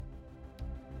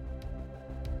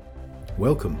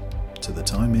Welcome to the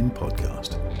Time In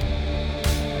Podcast.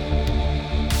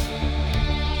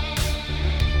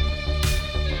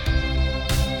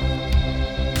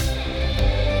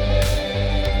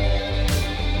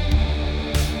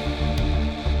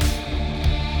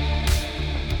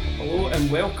 Hello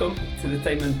and welcome to the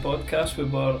Time In Podcast. We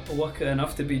were lucky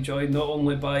enough to be joined not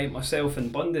only by myself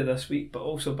and Bundy this week, but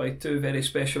also by two very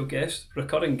special guests,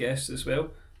 recurring guests as well,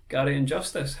 Gary and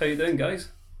Justice. How you doing, guys?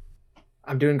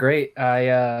 I'm doing great.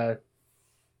 It's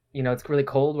really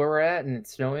cold where we're at and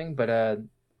it's snowing, but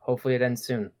hopefully it ends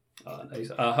soon.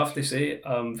 Nice. I have to say,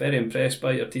 I'm very impressed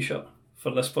by your t-shirt for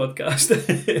this podcast.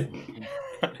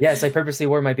 Yes, I purposely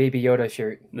wore my Baby Yoda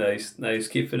shirt. Nice,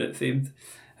 keeping it themed.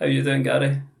 How you doing,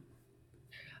 Gary?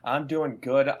 I'm doing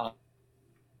good.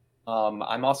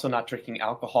 I'm also not drinking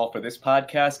alcohol for this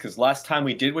podcast because last time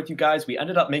we did with you guys, we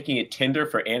ended up making a Tinder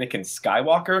for Anakin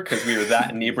Skywalker because we were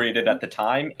that inebriated at the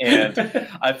time, and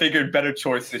I figured better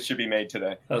choices should be made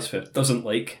today. That's fair. Doesn't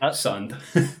like sand.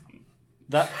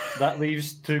 That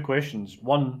leaves two questions.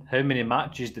 One, how many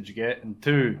matches did you get? And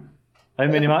two, how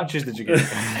many matches did you get?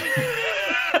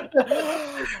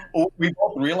 We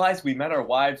both realized we met our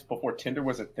wives before Tinder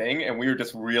was a thing, and we were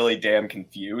just really damn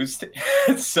confused.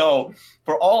 So,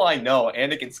 for all I know,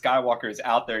 Anakin Skywalker is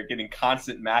out there getting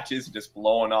constant matches and just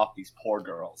blowing off these poor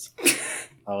girls.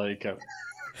 I like it.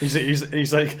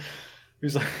 He's like,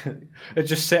 it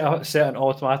just set an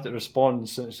automatic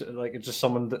response. It's like it's just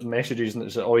someone that messages and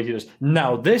it's like, all you hear is,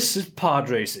 now this is pod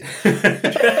racing.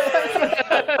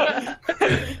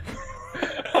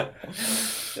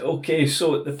 Okay,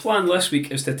 so the plan this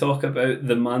week is to talk about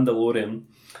The Mandalorian.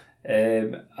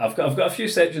 I've got a few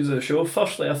sections of the show.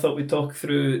 Firstly, I thought we'd talk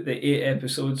through the 8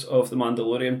 episodes of The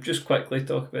Mandalorian, just quickly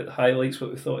talk about the highlights,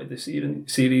 what we thought of the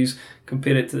series,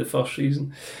 compare it to the first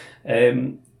season.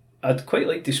 I'd quite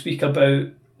like to speak about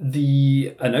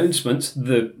the announcements,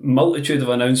 the multitude of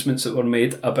announcements that were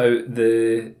made about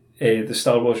the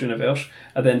Star Wars universe,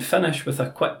 and then finish with a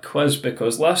quick quiz,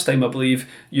 because last time I believe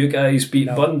you guys beat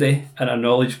Bundy in a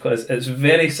knowledge quiz. It's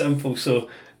very simple, so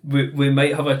we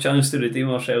might have a chance to redeem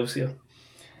ourselves here.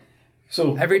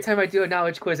 So every time I do a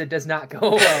knowledge quiz, it does not go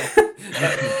well.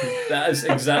 that is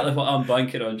exactly what I'm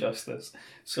banking on, Justice.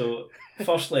 So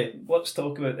firstly, let's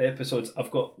talk about the episodes.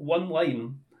 I've got one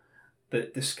line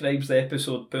that describes the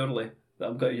episode poorly that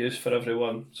I'm going to use for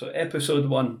everyone. So episode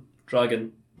 1,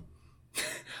 Dragon.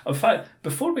 In fact,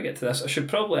 before we get to this, I should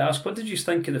probably ask, what did you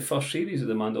think of the first series of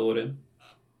The Mandalorian?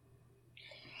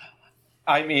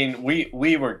 I mean,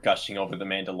 we were gushing over The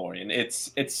Mandalorian.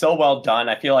 It's so well done.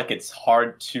 I feel like it's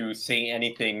hard to say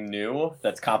anything new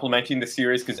that's complimenting the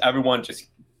series because everyone just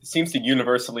seems to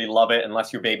universally love it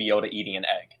unless you're Baby Yoda eating an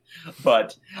egg.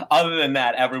 But other than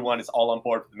that, everyone is all on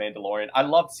board for The Mandalorian. I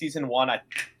loved season 1. I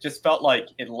just felt like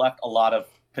it left a lot of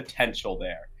potential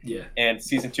there. Yeah. And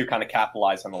season 2 kind of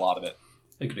capitalized on a lot of it.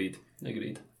 Agreed.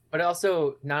 But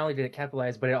also, not only did it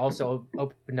capitalize, but it also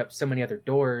opened up so many other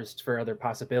doors for other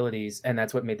possibilities, and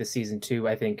that's what made the season 2,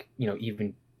 I think,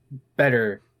 even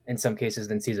better in some cases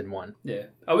than season 1. Yeah,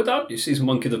 I would argue season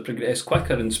 1 could have progressed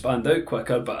quicker and spanned out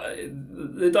quicker, but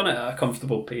they've done it at a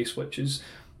comfortable pace,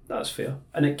 that's fair.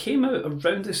 And it came out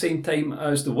around the same time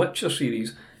as the Witcher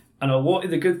series, and a lot of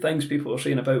the good things people were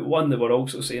saying about one, they were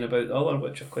also saying about the other,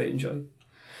 which I quite enjoyed.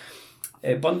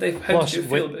 Bundy, how did you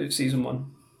feel about season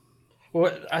 1?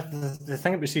 Well, the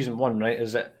thing about season 1, right,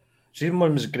 is that season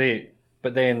 1 was great,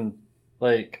 but then,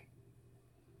 like,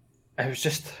 it was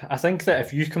just, I think that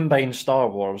if you combine Star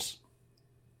Wars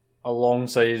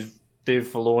alongside Dave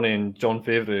Filoni and Jon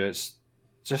Favreau, it's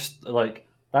just, like,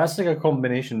 that's like a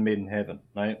combination made in heaven,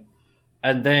 right?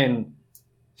 And then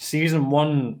season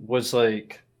 1 was,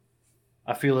 like,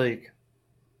 I feel like,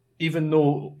 even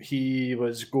though he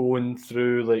was going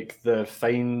through like the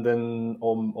finding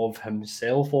of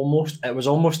himself almost, it was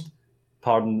almost,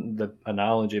 pardon the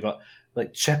analogy, but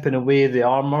like chipping away the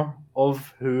armor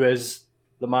of who is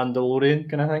the Mandalorian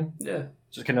kind of thing. Yeah.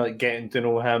 Just kind of like getting to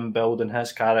know him, building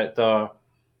his character.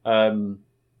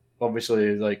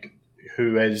 Obviously like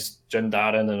who is Din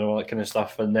Djarin and all that kind of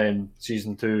stuff. And then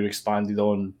season 2 expanded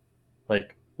on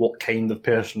like what kind of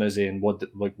person is he and what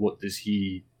does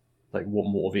he, like what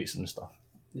motivates and stuff.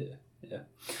 Yeah.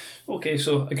 Okay,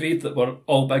 so agreed that we're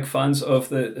all big fans of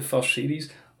the first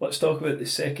series. Let's talk about the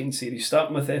second series,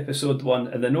 starting with episode 1.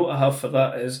 And the note I have for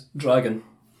that is Dragon.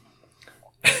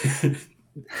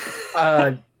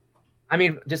 I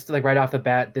mean, just like right off the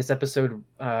bat, this episode.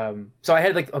 So I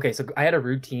had a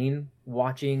routine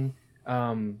watching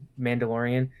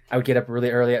Mandalorian. I would get up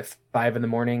really early at 5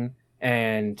 a.m.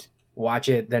 and watch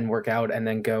it, then work out, and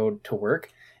then go to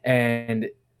work. And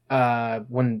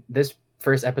when this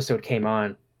first episode came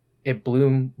on, it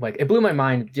blew my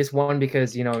mind. Just one,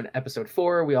 because in episode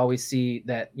 4 we always see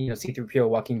that C-3PO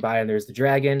walking by and there's the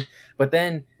dragon, but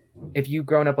then if you've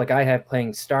grown up like I have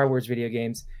playing Star Wars video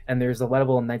games, and there's a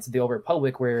level in Knights of the Old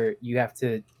Republic where you have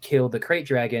to kill the crate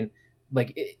dragon,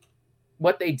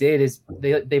 what they did is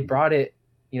they brought it,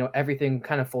 everything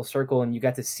kind of full circle, and you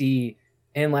got to see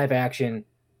in live action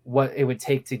what it would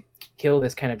take to kill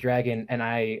this kind of dragon, and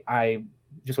I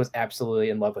just was absolutely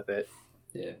in love with it.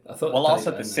 Yeah, I thought. Well,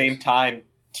 also at the same time,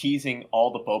 teasing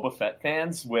all the Boba Fett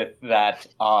fans with that,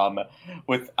 I'm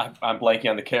blanking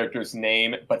on the character's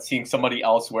name, but seeing somebody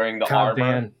else wearing the Cobb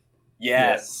armor. Vanth.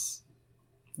 Yes.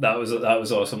 That was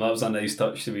awesome. That was a nice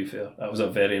touch, to be fair. That was a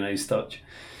very nice touch.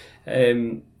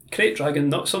 Crate Dragon,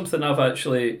 not something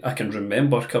I can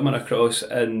remember coming across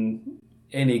in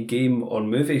any game or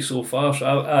movie so far. So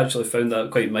I actually found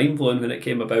that quite mind-blowing when it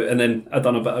came about, and then I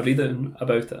done a bit of reading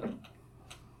about it.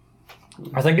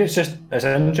 I think it's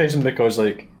interesting because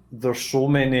there's so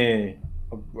many,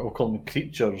 I'll call them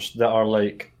creatures, that are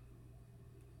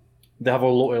they have a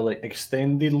lot of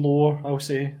extended lore, I'll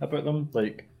say, about them,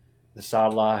 like the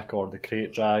Sarlacc or the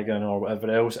Crate Dragon or whatever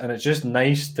else, and it's just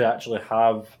nice to actually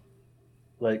have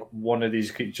one of these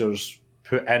creatures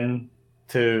put into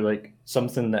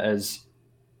something that is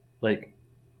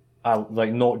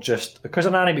not just because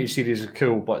an animated series is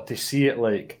cool, but to see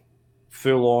it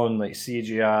full on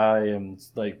CGI and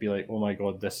be oh my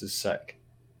god, this is sick.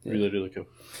 Really, really cool.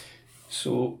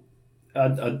 So I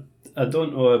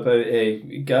don't know about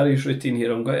Gary's routine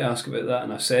here. I'm going to ask about that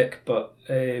in a sec, but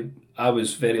I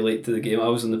was very late to the game. I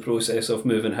was in the process of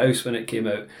moving house when it came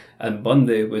out, and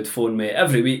Bundy would phone me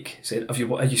every week saying, have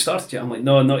you started yet? I'm like,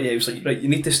 no, not yet. He was like, right, you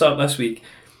need to start this week.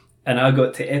 And I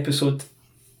got to episode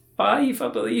 5, I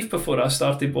believe, before I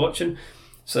started watching.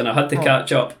 So then I had to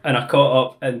catch up, and I caught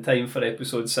up in time for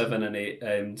episode 7 and 8.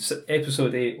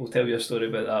 Episode 8, we'll tell you a story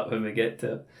about that when we get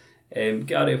to it.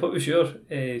 Gary, what was your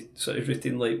sort of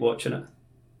routine like watching it?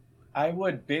 I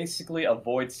would basically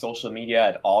avoid social media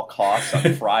at all costs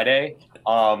on Friday,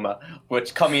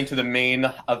 which coming to the main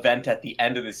event at the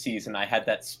end of the season, I had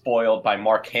that spoiled by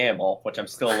Mark Hamill, which I'm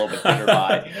still a little bit bitter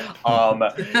by.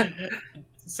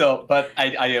 But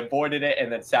I avoided it, and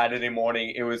then Saturday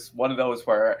morning, it was one of those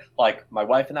where, my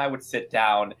wife and I would sit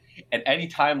down, and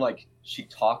anytime, she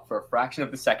talked for a fraction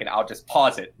of a second, I'll just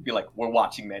pause it and be like, we're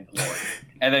watching Mandalorian,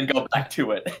 and then go back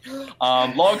to it.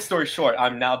 Long story short,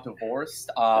 I'm now divorced,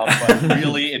 but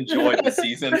really enjoyed the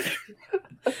season.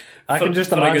 I can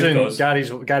just imagine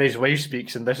Gary's wife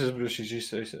speaks, and this is what she's used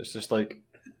to. It's just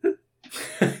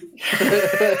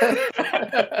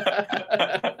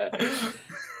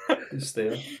It's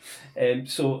there.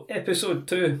 So episode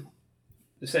 2,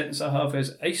 the sentence I have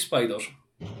is ice spiders.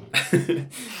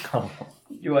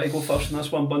 You want to go first in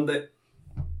this one, Bundy?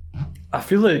 I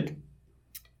feel like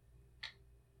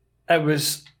it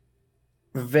was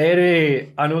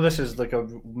very. I know this is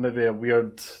maybe a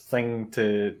weird thing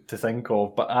to think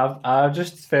of, but I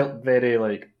just felt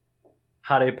very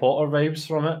Harry Potter vibes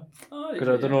from it. Because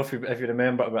I don't know if you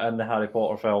remember, but in the Harry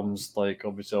Potter films,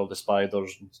 obviously all the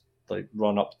spiders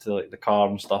run up to the car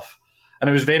and stuff, and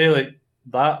it was very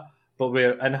that. But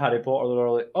where in Harry Potter they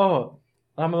were oh,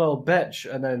 I'm a little bitch,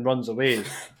 and then runs away.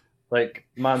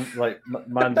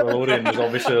 Mandalorian was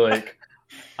obviously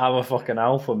I'm a fucking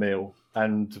alpha male,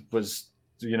 and was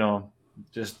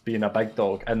just being a big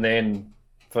dog, and then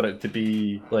for it to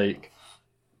be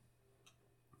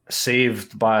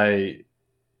saved by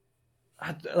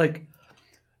I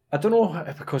don't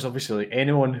know, because obviously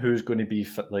anyone who's going to be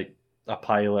a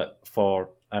pilot for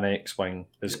an X-Wing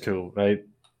is cool, right?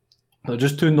 They're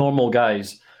just two normal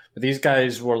guys, but these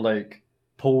guys were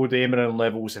Poe Dameron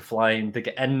levels of flying to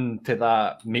get into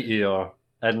that meteor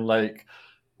and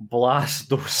blast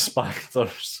those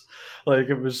specters.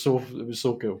 It was so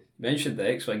cool. You mentioned the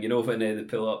X-Wing, when they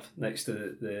pull up next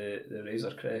to the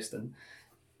Razor Crest, and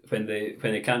when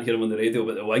they can't hear them on the radio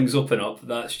but the wings open up,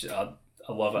 that's just, I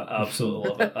love it, absolutely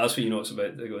love it. That's when you know it's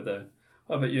about to go down.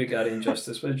 What about you, Gary and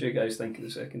Justice? What did you guys think of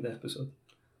the second episode?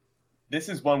 This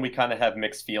is one we kind of have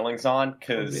mixed feelings on,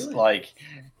 because really?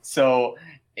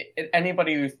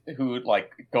 Anybody who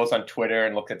goes on Twitter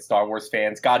and looks at Star Wars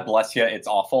fans, God bless you, it's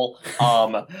awful.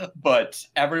 But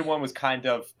everyone was kind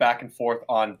of back and forth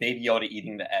on Baby Yoda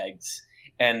eating the eggs,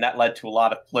 and that led to a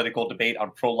lot of political debate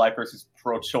on pro-life versus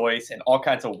pro-choice and all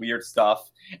kinds of weird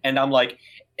stuff. And I'm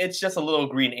it's just a little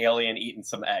green alien eating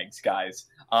some eggs, guys.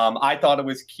 I thought it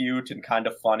was cute and kind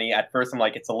of funny. At first, I'm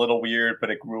it's a little weird, but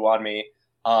it grew on me.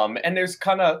 And there's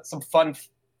kind of some fun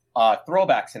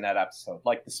throwbacks in that episode.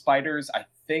 The spiders, I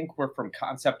think, were from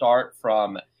concept art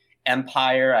from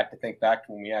Empire. I have to think back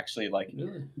to when we actually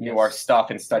Really? knew our stuff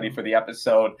and studied for the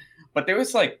episode. But there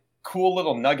was like cool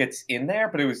little nuggets in there,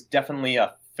 but it was definitely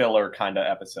a filler kind of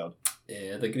episode.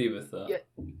 Yeah, I'd agree with that.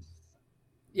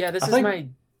 Yeah, this I is think- my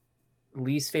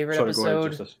least favorite Sorry, go ahead,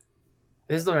 episode. Justice.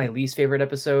 This is my least favorite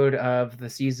episode of the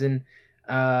season.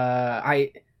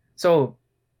 So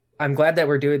I'm glad that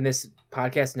we're doing this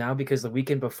podcast now, because the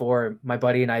weekend before, my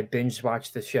buddy and I binge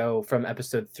watched the show from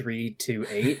episode 3 to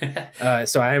 8.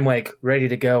 So I'm like ready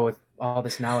to go with all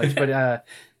this knowledge. But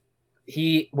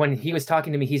when he was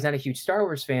talking to me, he's not a huge Star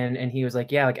Wars fan, and he was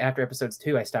like, yeah, like after episodes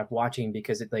 2, I stopped watching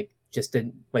because it like just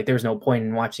didn't, like there was no point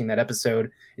in watching that episode.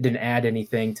 It didn't add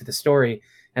anything to the story,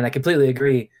 and I completely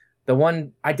agree. The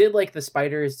one I did like the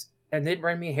spiders, and it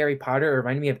reminded me of Harry Potter. It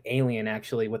reminded me of Alien,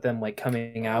 actually, with them like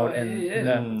coming out,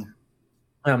 and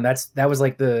that was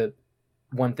like the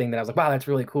one thing that I was like, wow, that's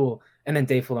really cool. And then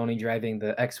Dave Filoni driving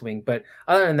the X-wing. But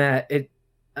other than that,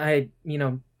 I'd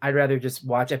rather just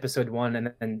watch episode 1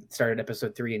 and then start at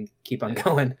episode 3 and keep on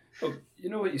going. Oh, you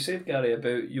know what you said, Gary,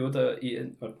 about Yoda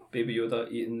eating, or Baby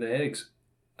Yoda eating the eggs?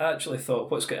 I actually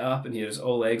thought what's going to happen here is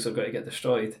all eggs are going to get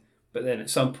destroyed, but then at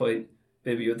some point,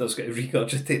 Baby Yoda's going to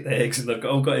regurgitate the eggs and they're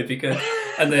all going to be good.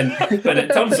 And then when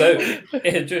it turns out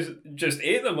it just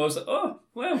ate them, I was like, oh,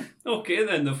 well, okay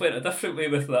then, they've went a different way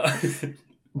with that.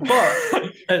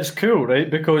 But it's cool, right?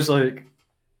 Because like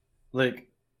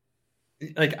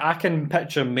I can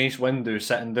picture Mace Windu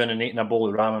sitting down and eating a bowl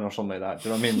of ramen or something like that. Do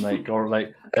you know what I mean? Like, or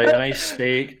like a nice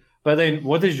steak. But then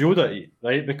what does Yoda eat,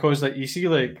 right? Because like you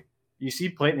see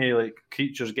plenty of like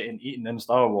creatures getting eaten in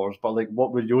Star Wars, but like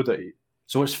what would Yoda eat?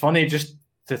 So it's funny just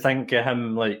to think of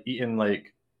him like eating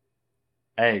like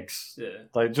eggs. Yeah.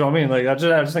 Like, do you know what I mean? Like I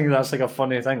just think that's like a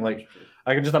funny thing. Like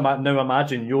I can just now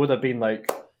imagine Yoda being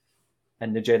like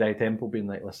in the Jedi Temple, being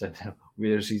like, "Listen,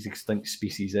 where's these extinct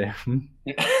species?"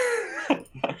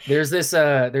 There's this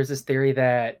theory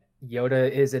that Yoda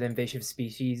is an invasive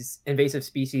species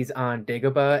on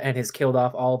Dagobah and has killed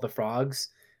off all the frogs,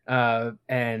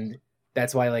 and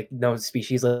that's why like no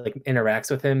species like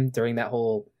interacts with him during that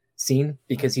whole scene,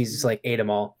 because he's just like ate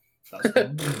them all. I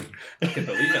can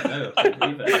believe it now. I can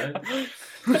believe it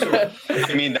now.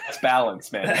 I mean, that's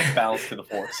balance, man. That's balance to the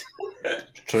Force.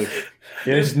 True.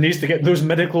 Yeah, he needs to get those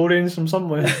midichlorians from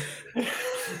somewhere.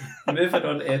 Moving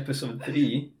on to episode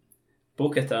 3,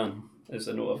 Bo-Katan is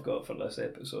the note I've got for this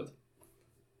episode.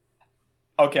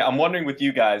 Okay, I'm wondering with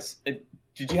you guys,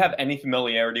 did you have any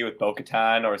familiarity with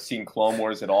Bo-Katan or seen Clone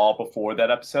Wars at all before that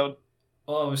episode?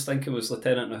 All I was thinking was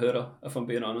Lieutenant Uhura, if I'm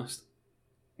being honest.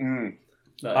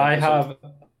 That I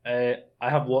episode.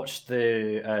 have watched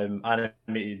the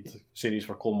animated series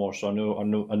for Clone Wars, so I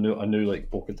knew like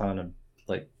Bo-Katan and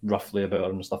like roughly about her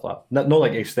and stuff like that. Not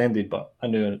like extended, but I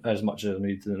knew as much as I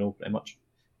needed to know, pretty much.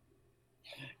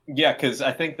 Yeah, because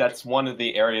I think that's one of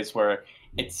the areas where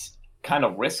it's kind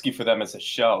of risky for them as a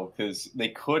show, because they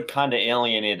could kind of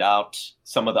alienate out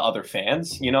some of the other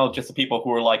fans, just the people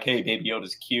who are like, hey, Baby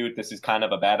Yoda's cute, this is kind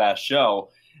of a badass show,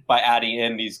 by adding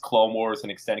in these Clone Wars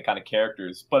and extended kind of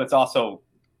characters. But it's also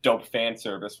dope fan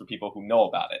service for people who know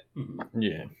about it. Mm-hmm.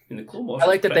 Yeah. In the Clone Wars, I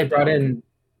like that they brought in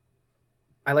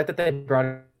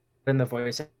the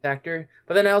voice actor,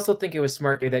 but then I also think it was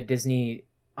smart that Disney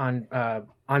on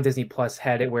Disney Plus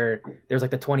had it where there's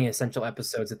like the 20 essential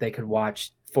episodes that they could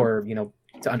watch for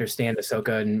to understand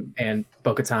Ahsoka and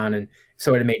Bo-Katan, and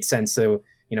so it made sense. So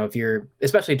if you're,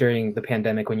 especially during the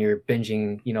pandemic when you're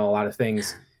binging a lot of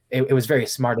things, it was very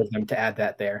smart of them to add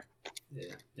that there.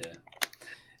 Yeah.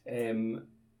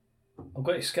 I'm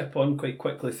going to skip on quite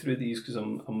quickly through these because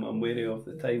I'm wary of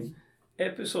the time.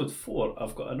 Episode 4,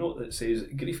 I've got a note that says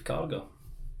Grief Karga.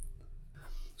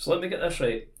 So let me get this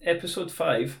right. Episode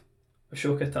 5,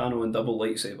 Ashoka Tano and double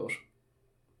lightsabers.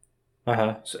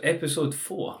 So episode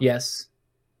 4. Yes.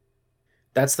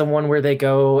 That's the one where they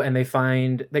go and they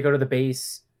go to the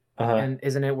base, and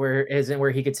isn't it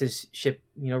where he gets his ship,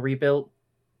 rebuilt?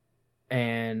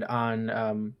 And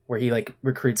on where he like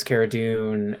recruits Cara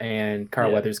Dune and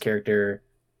Carl Weathers' character,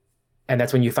 and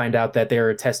that's when you find out that they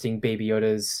were testing Baby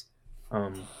Yoda's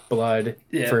blood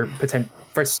for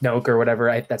Snoke or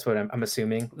whatever. That's what I'm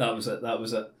assuming. That was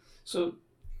it. So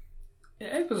in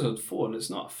episode 4, it's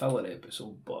not a filler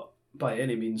episode, but by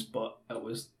any means, but I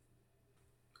would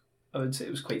say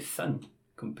it was quite thin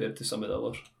compared to some of the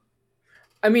others.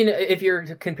 I mean, if you're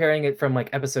comparing it from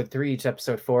like episode 3 to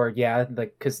episode 4, yeah,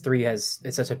 like because 3 it's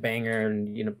such a banger,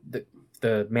 and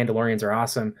the Mandalorians are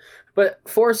awesome, but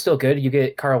 4 is still good. You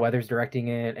get Carl Weathers directing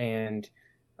it, and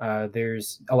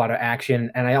there's a lot of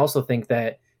action, and I also think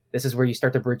that this is where you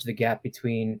start to bridge the gap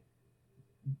between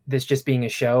this just being a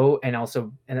show,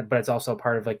 but it's also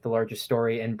part of like the larger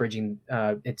story and bridging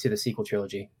it to the sequel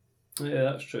trilogy. Yeah,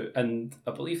 that's true. And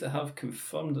I believe they have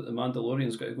confirmed that The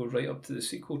Mandalorian's got to go right up to the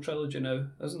sequel trilogy now,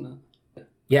 isn't it?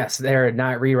 Yes, they're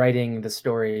not rewriting the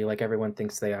story like everyone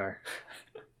thinks they are.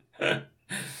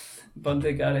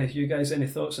 Bundy, Gary, you guys any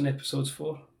thoughts on episodes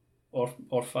 4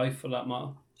 or 5 for that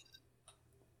matter?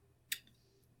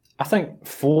 I think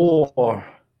 4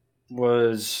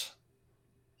 was.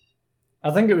 I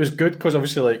think it was good because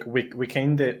obviously, like we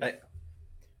kind of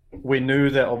we knew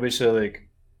that obviously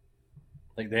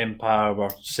like the Empire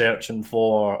were searching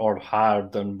for or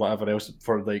had and whatever else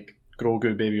for like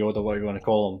Grogu, Baby Yoda, whatever you want to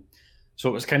call them. So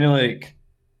it was kind of like,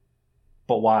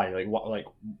 but why? Like what? Like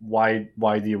why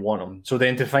do you want him? So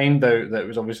then to find out that it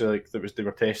was obviously like they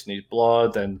were testing his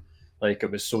blood and like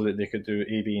it was so that they could do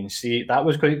A, B, and C. That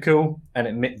was quite cool,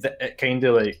 and it kind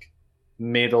of like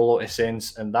made a lot of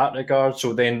sense in that regard.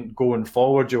 So then going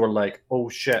forward, you were like, oh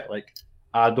shit, like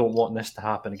I don't want this to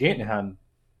happen again to him.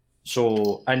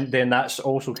 So, and then that's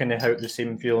also kind of how the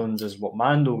same feelings as what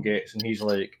Mando gets, and he's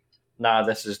like, nah,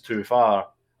 this is too far.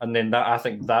 And then I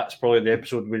think that's probably the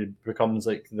episode where it becomes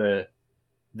like the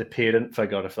parent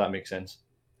figure, if that makes sense.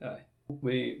 Aye.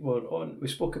 We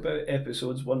spoke about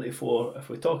episodes 1 to 4. If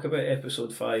we talk about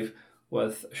episode 5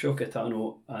 with Ahsoka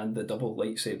Tano and the double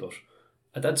lightsabers,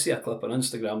 I did see a clip on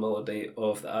Instagram the other day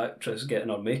of the actress getting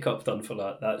her makeup done for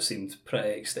that. That seemed pretty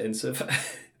extensive.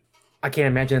 I can't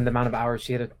imagine the amount of hours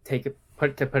she had to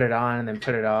put it on and then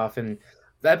put it off. And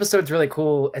the episode's really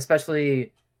cool,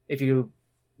 especially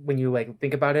when you like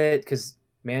think about it, because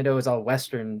Mando is all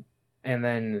Western, and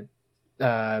then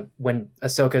when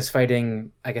Ahsoka's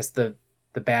fighting, I guess the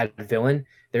bad villain,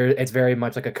 it's very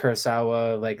much like a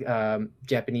Kurosawa, like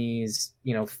Japanese,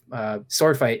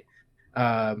 sword fight.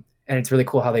 And it's really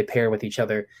cool how they pair with each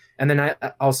other. And then I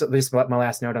also, this is my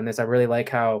last note on this, I really like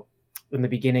how in the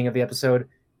beginning of the episode,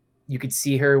 you could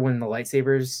see her when the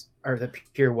lightsabers or the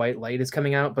pure white light is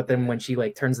coming out, but then when she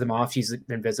like turns them off, she's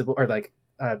invisible or like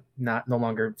no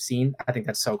longer seen. I think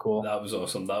that's so cool. That was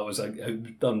awesome. That was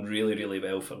done really, really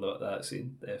well for that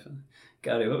scene, definitely.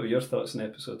 Gary, what were your thoughts on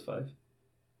episode 5?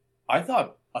 I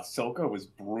thought Ahsoka was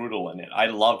brutal in it. I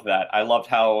loved that. I loved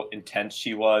how intense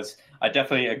she was. I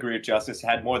definitely agree with Justice. It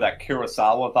had more of that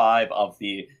Kurosawa vibe of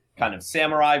the kind of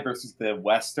samurai versus the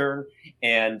Western.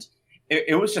 And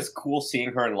it was just cool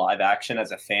seeing her in live action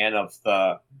as a fan of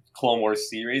the Clone Wars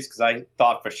series, because I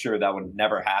thought for sure that would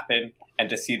never happen. And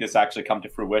to see this actually come to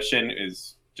fruition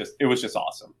was just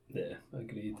awesome. Yeah,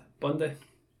 agreed. Bundy?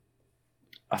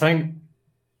 I think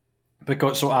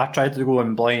so I tried to go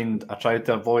in blind. I tried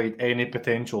to avoid any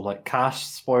potential like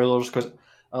cast spoilers, because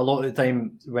a lot of the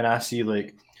time when I see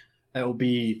like it'll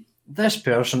be this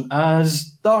person as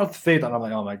Darth Vader, and I'm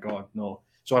like, oh my god, no.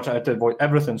 So I tried to avoid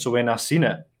everything. So when I seen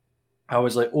it, I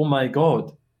was like, oh my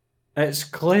god, it's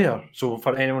Claire. So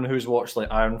for anyone who's watched like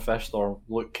Iron Fist or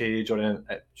Luke Cage or anything,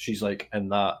 she's like in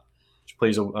that. She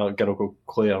plays a girl called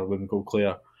Claire, a woman called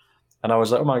Claire. And I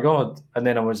was like, oh my god. And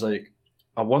then I was like,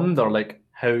 I wonder like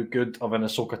how good of an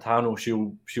Ahsoka Tano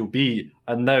she'll be.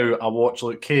 And now I watch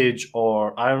Luke Cage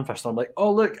or Iron Fist and I'm like,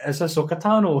 oh look, it's Ahsoka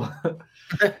Tano.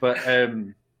 But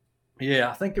yeah,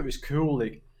 I think it was cool,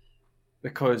 like,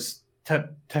 because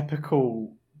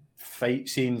typical fight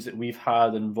scenes that we've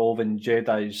had involving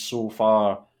Jedi so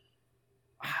far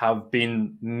have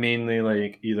been mainly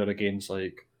like either against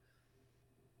like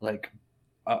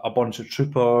a bunch of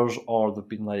troopers, or they've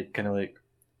been like kind of like,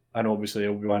 and obviously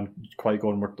Obi-Wan,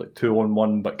 Qui-Gon were like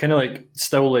 2-on-1, but kind of like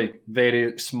still like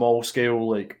very small scale,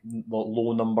 like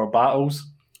low number battles.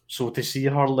 So to see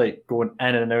her like going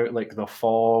in and out like the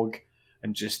fog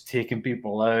and just taking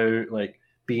people out, like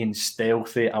being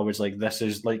stealthy, I was like, this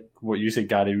is like what you said,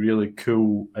 Gary, really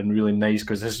cool and really nice,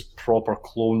 because this is proper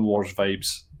Clone Wars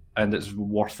vibes, and it's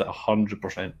worth it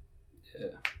 100%. Yeah.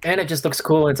 And it just looks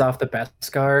cool. It's off the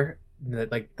Beskar,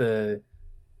 like the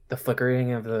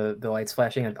flickering of the lights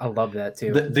flashing. I love that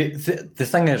too. The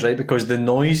thing is, right, because the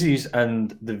noises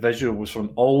and the visuals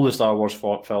from all the Star Wars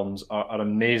films are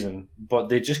amazing, but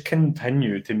they just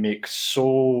continue to make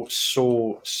so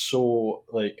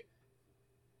like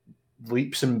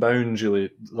leaps and bounds,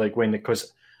 really, like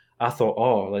because I thought,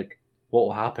 oh, like what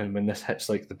will happen when this hits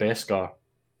like the Beskar?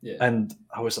 Yeah. And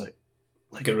I was like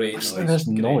great listening noise. to this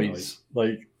noise,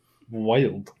 like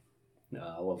wild.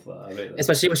 No, I love that. I like that.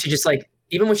 Especially when she just like,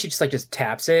 even when she just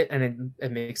taps it and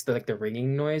it makes the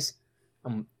ringing noise.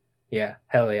 Yeah,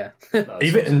 hell yeah.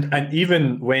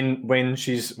 even when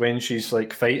she's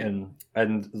like fighting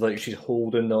and like she's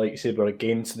holding the lightsaber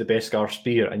against the Beskar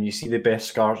spear and you see the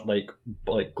Beskar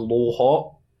like glow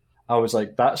hot, I was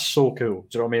like, that's so cool.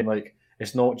 Do you know what I mean? Like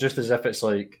It's not just as if it's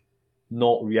like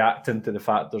not reacting to the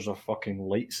fact there's a fucking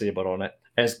lightsaber on it.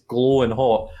 It's glowing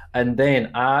hot. And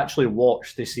then I actually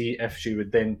watched to see if she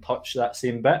would then touch that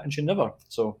same bit, and she never.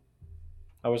 So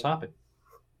I was happy.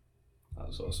 That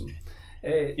was awesome.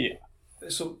 Yeah.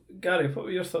 So, Gary, what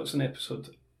were your thoughts on episode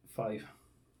 5?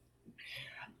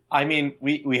 I mean,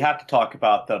 we have to talk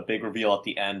about the big reveal at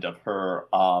the end of her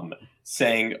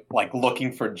saying, like,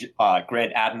 looking for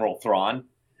Grand Admiral Thrawn,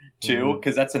 too,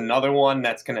 because that's another one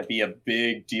that's going to be a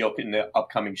big deal in the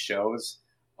upcoming shows.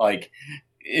 Like,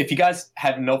 if you guys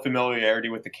have no familiarity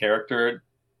with the character,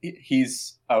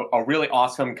 he's a really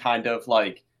awesome kind of,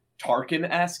 like,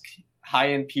 Tarkin-esque, high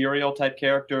Imperial type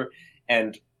character,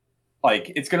 and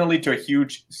like, it's going to lead to a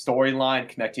huge storyline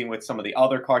connecting with some of the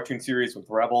other cartoon series with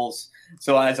Rebels.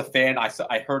 So as a fan, I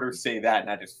heard her say that, and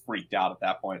I just freaked out at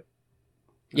that point.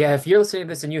 Yeah, if you're listening to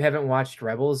this and you haven't watched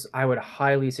Rebels, I would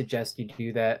highly suggest you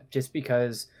do that, just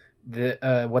because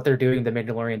what they're doing, The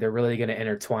Mandalorian, they're really going to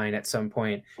intertwine at some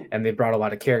point, and they brought a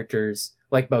lot of characters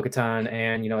like Bo-Katan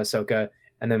and Ahsoka,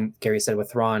 and then Gary said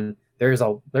with Thrawn, there's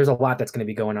a lot that's going to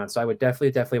be going on. So I would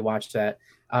definitely watch that.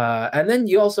 And then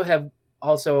you also have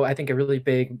I think a really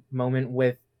big moment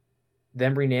with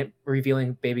them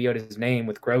revealing Baby Yoda's name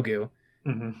with Grogu.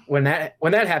 Mm-hmm. When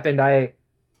that happened, I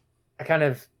kind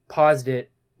of paused it,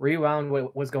 rewound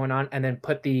what was going on, and then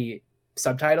put the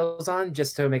subtitles on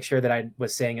just to make sure that I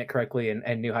was saying it correctly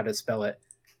and knew how to spell it.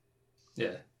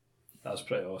 Yeah, that's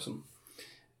pretty awesome.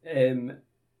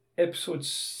 Episode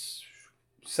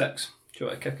 6. Do you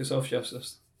want to kick us off,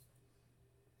 Justice?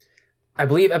 I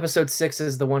believe episode 6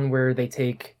 is the one where they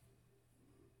take.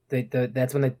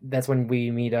 That's when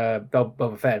we meet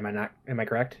Boba Fett. Am I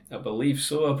correct? I believe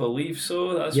so.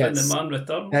 That's yes. when the man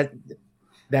returns.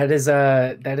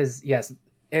 That is yes.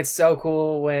 It's so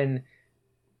cool when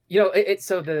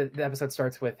so the episode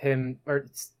starts with him, or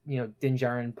Din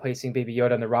Djarin placing Baby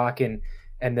Yoda on the rock, and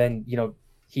then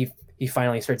he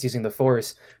finally starts using the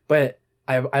Force. But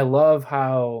I love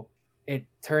how it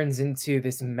turns into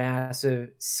this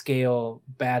massive scale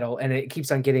battle, and it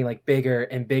keeps on getting like bigger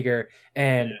and bigger.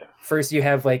 And first you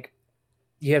have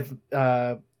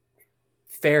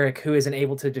Ferrick, who isn't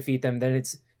able to defeat them. Then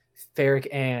it's Ferrick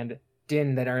and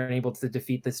Din that aren't able to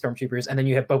defeat the stormtroopers, and then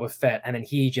you have Boba Fett, and then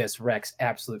he just wrecks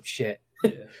absolute shit.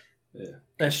 Yeah.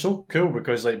 It's so cool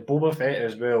because like Boba Fett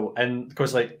as well, and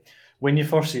because like when you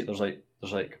first see it, there's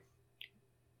like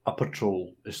a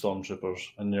patrol of stormtroopers,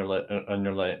 and you're like,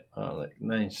 oh, like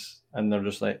nice, and they're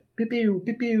just like pew pew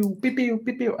pew pew pew pew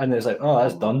pew pew, and it's like, oh,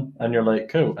 that's done, and you're like,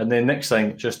 cool, and then next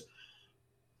thing just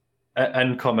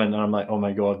incoming, and I'm like, oh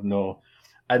my god, no,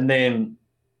 and then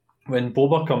when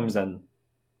Boba comes in,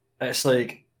 it's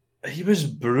like he was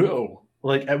brutal.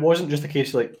 Like it wasn't just a case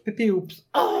of like pew pew,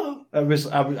 oh,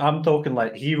 I'm talking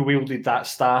like he wielded that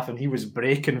staff and he was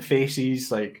breaking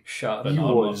faces, like shattering he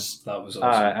armor. was. That was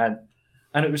awesome.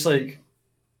 And it was like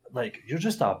you're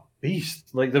just a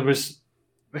beast. Like there was,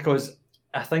 because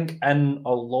I think in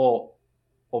a lot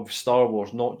of Star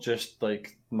Wars, not just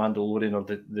like Mandalorian or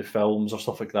the films or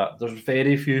stuff like that, there's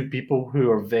very few people who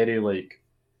are very like,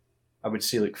 I would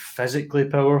say like physically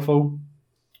powerful.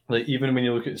 Like even when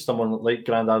you look at someone like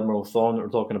Grand Admiral Thrawn that we're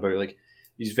talking about, like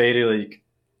he's very like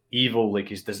evil. Like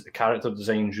the character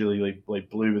design's really like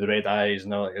blue with red eyes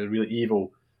and they're like really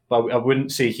evil. But I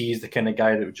wouldn't say he's the kind of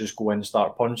guy that would just go in and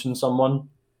start punching someone.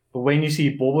 But when you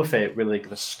see Boba Fett with like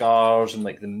the scars and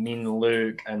like the mean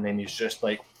look, and then he's just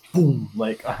like boom,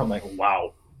 like I'm like,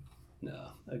 wow. No,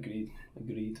 agreed.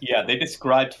 Yeah, they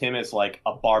described him as like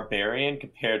a barbarian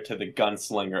compared to the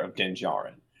gunslinger of Din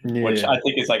Djarin, which I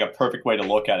think is like a perfect way to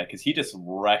look at it because he just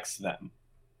wrecks them.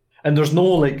 And there's no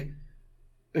like,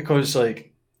 because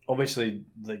like obviously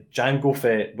like Jango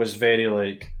Fett was very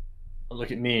like,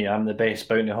 look at me, I'm the best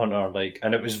bounty hunter, like,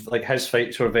 and it was like his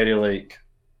fights were very like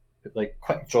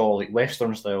quick draw, like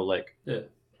Western style, like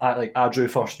I drew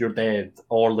first, you're dead,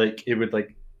 or like it would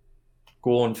like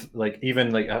go on like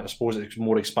even like I suppose it's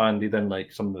more expanded than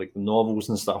like some of like the novels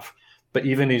and stuff. But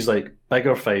even these like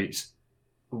bigger fights,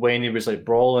 when he was like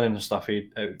brawling and stuff, it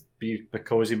would be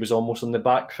because he was almost on the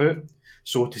back foot.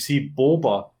 So to see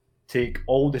Boba take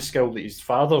all the skill that his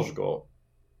father's got,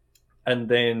 and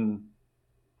then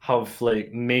have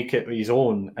like make it his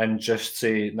own and just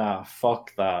say, nah,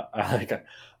 fuck that.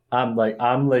 I'm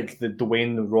like the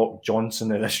Dwayne the Rock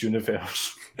Johnson of this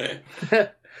universe.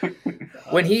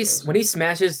 when he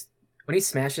smashes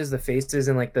the faces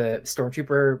and like the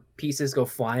stormtrooper pieces go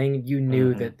flying, you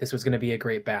knew that this was going to be a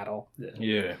great battle.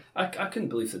 Yeah. I couldn't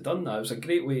believe they'd done that. It was a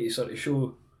great way to sort of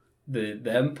show the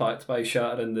impact by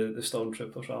shattering the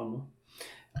stormtroopers' armor.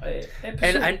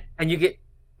 And you get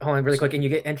hold on really quick, and you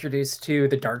get introduced to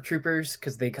the Dark Troopers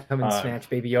because they come and Aye. snatch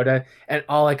Baby Yoda, and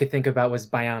all I could think about was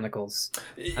Bionicles.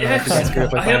 Yes, I screwed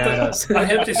up with Bionicles. I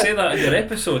heard you say that in your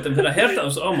episode, and when I heard it, I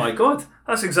was, oh my god,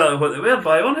 that's exactly what they were,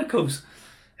 Bionicles.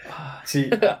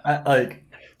 See,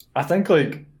 I think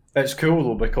like it's cool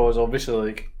though because obviously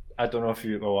like I don't know if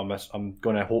you. Well, I'm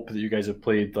going to hope that you guys have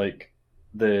played like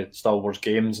the Star Wars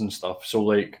games and stuff. So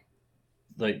like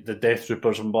the Death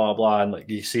Troopers and blah blah, and like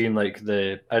you seeing like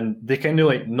and they kind of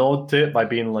like nod to it by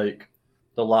being like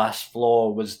the last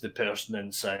flaw was the person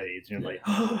inside. And you're like,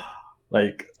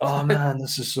 like oh man,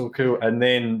 this is so cool. And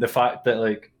then the fact that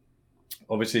like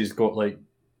obviously he's got like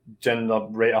Jin up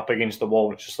right up against the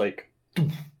wall, it's just like.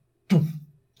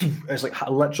 It's like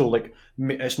literal, like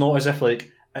it's not as if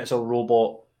like it's a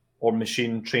robot or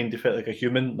machine trained to fit like a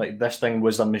human. Like this thing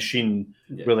was a machine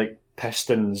with like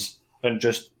pistons and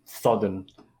just thudding.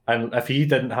 And if he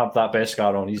didn't have that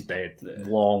Beskar on, he's dead,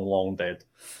 long dead.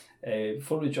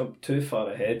 Before we jump too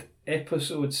far ahead,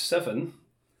 episode 7.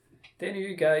 Do any of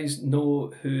you guys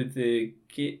know who the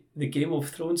Game of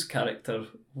Thrones character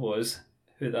was?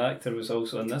 Who the actor was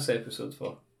also in this episode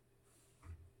for?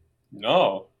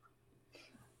 No.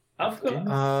 I've got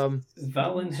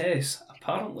Valen Hess,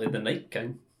 apparently the Night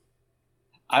King.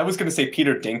 I was going to say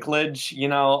Peter Dinklage, you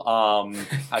know.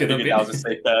 I figured that was a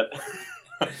safe bet.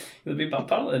 But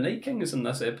apparently the Night King is in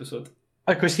this episode.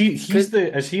 Because is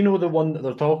he the one that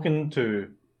they're talking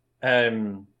to?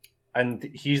 And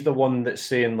he's the one that's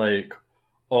saying like,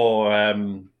 what's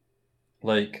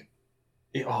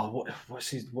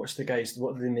the guys?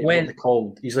 What are they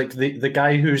called? He's like the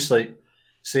guy who's like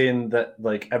saying that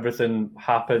like everything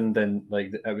happened and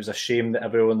like it was a shame that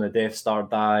everyone in the Death Star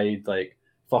died. Like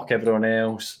fuck everyone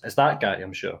else. Is that guy?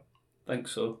 I'm sure. I think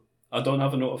so. I don't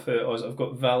have a note of who it was. I've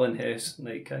got Valen Hess,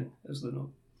 Night King, as the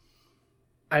note.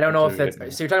 I don't know if that's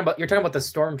so. You're talking about the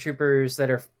stormtroopers that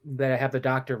have the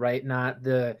Doctor, right? Not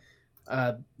the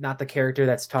character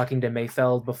that's talking to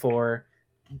Mayfeld before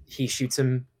he shoots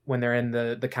him when they're in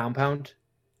the compound.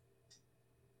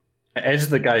 It is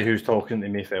the guy who's talking to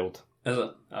Mayfeld. Is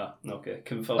it? Ah, okay.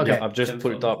 Confirmed. Okay. Yeah, I've just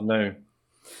looked up now.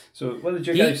 So, what did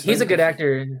you guys think? He's a good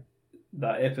actor.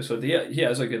 That episode. Yeah, he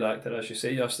is a good actor, as you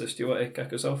say. Justice, do you want to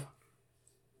kick us off?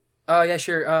 Oh, yeah,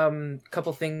 sure.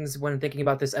 Couple things when thinking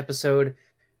about this episode.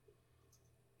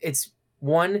 It's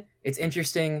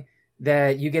interesting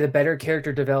that you get a better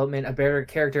character development, a better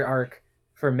character arc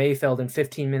for Mayfeld in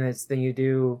 15 minutes than you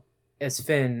do as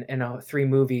Finn in 3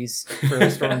 movies for a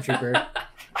stormtrooper.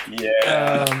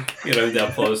 Yeah. You know, the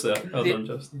applause there. Well done,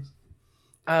 Justice.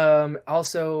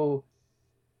 Also,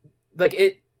 like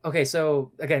it. Okay,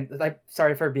 so again, I'm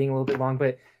sorry for being a little bit long,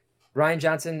 but Ryan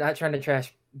Johnson, not trying to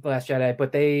trash Last Jedi,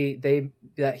 but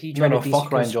he tried to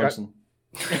fuck Ryan Johnson.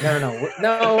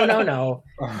 No.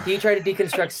 He tried to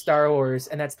deconstruct Star Wars,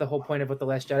 and that's the whole point of what The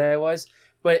Last Jedi was.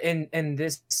 But in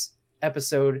this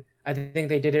episode, I think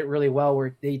they did it really well,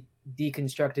 where they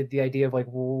deconstructed the idea of like,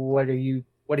 what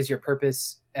is your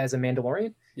purpose as a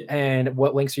Mandalorian, and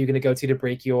what links are you going to go to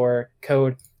break your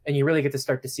code? And you really get to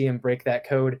start to see him break that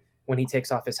code when he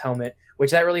takes off his helmet,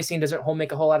 which that really scene doesn't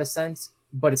make a whole lot of sense,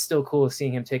 but it's still cool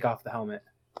seeing him take off the helmet.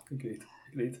 Agreed.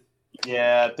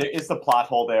 Yeah, there is the plot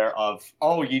hole there of,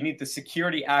 you need the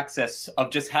security access of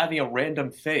just having a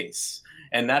random face.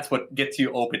 And that's what gets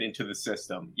you open into the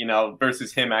system, you know,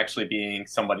 versus him actually being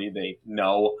somebody they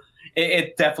know.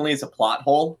 It definitely is a plot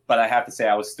hole, but I have to say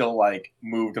I was still like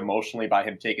moved emotionally by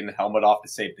him taking the helmet off to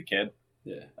save the kid.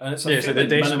 Yeah, and it's a fairly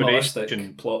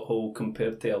minimalistic plot hole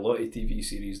compared to a lot of TV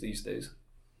series these days.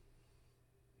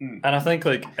 And I think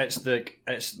like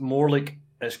it's more like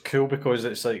it's cool because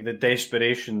it's like the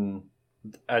desperation,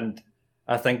 and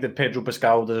I think that Pedro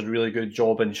Pascal does a really good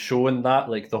job in showing that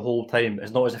like the whole time.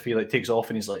 It's not as if he like takes off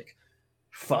and he's like,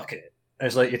 "Fuck it."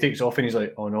 It's like he takes off and he's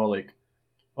like, "Oh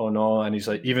no," and he's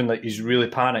like even like he's really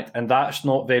panicked, and that's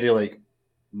not very like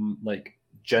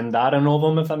Jin Darren of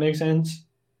him, if that makes sense.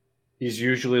 He's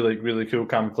usually like really cool,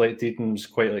 calm, collected, and he's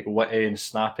quite like witty and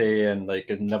snappy, and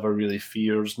like never really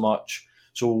fears much.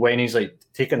 So when he's like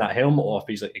taking that helmet off,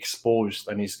 he's like exposed,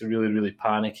 and he's really, really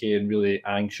panicky and really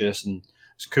anxious, and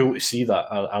it's cool to see that.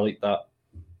 I like that.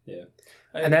 Yeah.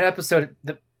 And that episode,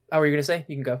 were you gonna say?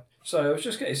 You can go. So I was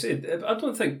just going to say, I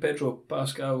don't think Pedro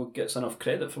Pascal gets enough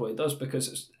credit for what he does,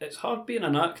 because it's hard being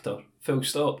an actor, full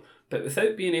stop. But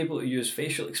without being able to use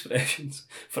facial expressions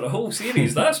for a whole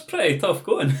series, that's pretty tough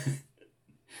going.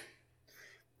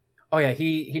 Oh yeah,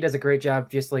 he does a great job,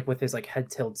 just like with his like head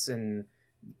tilts and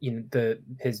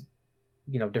his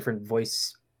different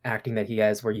voice acting that he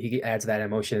has, where he adds that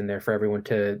emotion in there for everyone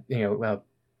to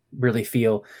really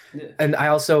feel. Yeah. And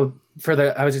I was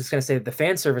just gonna say the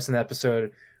fan service in the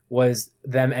episode was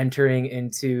them entering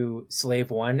into Slave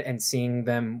One and seeing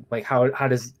them like how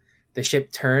does the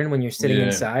ship turn when you're sitting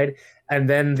inside, and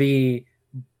then the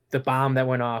bomb that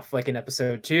went off like in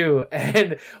episode 2.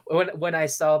 And when I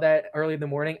saw that early in the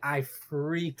morning, I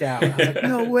freaked out. I was like,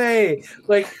 no way!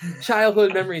 Like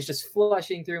childhood memories just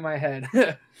flushing through my head.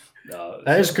 No,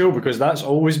 that is cool because that's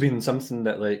always been something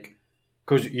that like,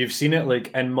 because you've seen it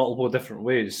like in multiple different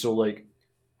ways. So like,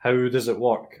 how does it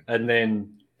work? And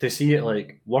then to see it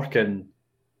like working,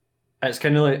 it's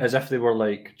kind of like as if they were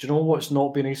like, do you know what's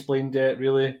not been explained yet?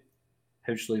 Really,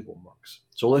 how Slave One works.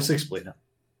 So let's explain it.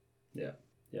 Yeah.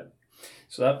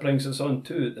 So that brings us on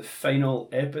to the final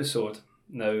episode.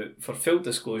 Now, for full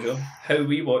disclosure, how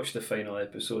we watched the final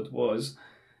episode was,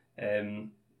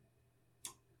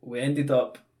 we ended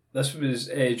up. This was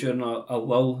during a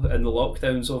lull in the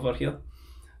lockdowns over here.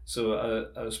 So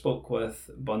I spoke with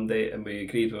Bundy and we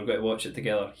agreed we were going to watch it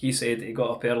together. He said he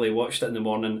got up early, watched it in the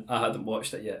morning. I hadn't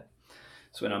watched it yet.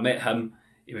 So when I met him,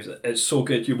 he was like, it's so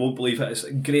good, you won't believe it. It's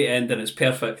a great ending, it's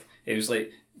perfect. He was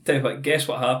like, tell you what, guess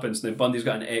what happens? Now Bundy's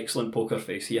got an excellent poker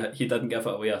face. He didn't give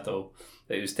it away at all.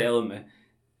 But he was telling me,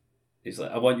 he's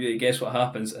like, I want you to guess what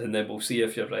happens and then we'll see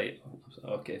if you're right.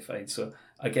 Okay, fine. So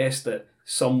I guessed that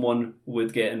someone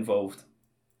would get involved.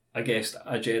 I guessed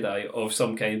a Jedi of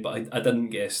some kind, but I didn't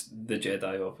guess the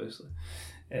Jedi, obviously.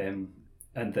 And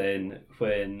then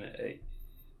when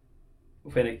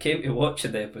it came to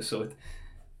watching the episode,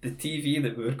 the TV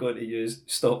that we were going to use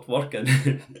stopped working.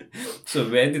 So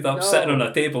we ended up sitting on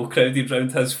a table crowded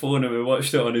round his phone and we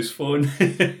watched it on his phone.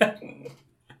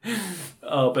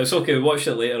 Oh, but it's okay, we watched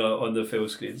it later on the full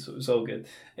screen, so it was all good.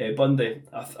 Bundy,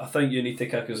 I think you need to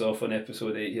kick us off on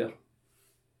episode 8 here.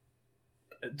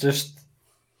 Just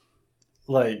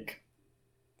like,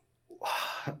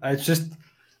 it's just,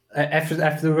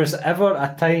 if there was ever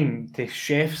a time to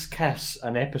chef's kiss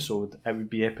an episode, it would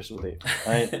be episode 8.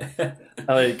 Right?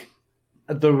 Like,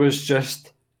 there was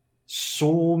just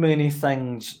so many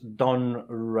things done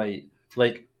right.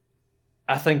 Like,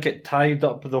 I think it tied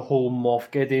up the whole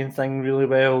Moff Gideon thing really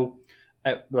well.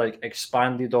 It like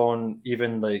expanded on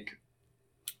even like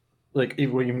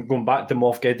even going back to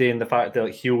Moff Gideon, the fact that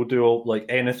like, he'll do like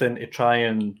anything to try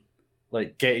and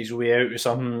like get his way out of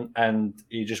something, and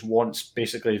he just wants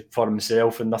basically for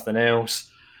himself and nothing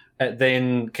else. It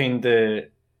then kind of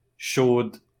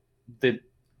showed the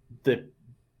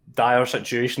dire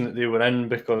situation that they were in,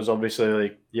 because obviously,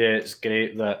 like, yeah, it's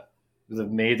great that they've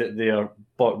made it there,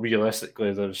 but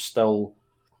realistically, there's still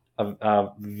a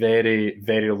very,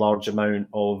 very large amount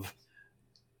of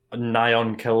nigh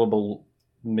unkillable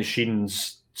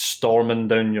machines storming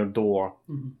down your door,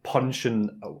 punching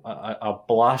a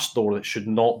blast door that should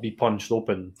not be punched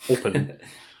open.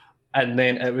 And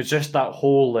then it was just that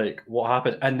whole like what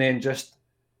happened, and then just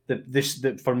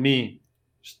the for me,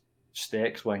 just the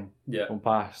X-wing going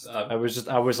past. I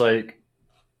was like,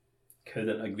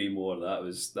 couldn't agree more. That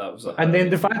was. And then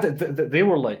the fact that they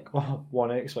were like, oh,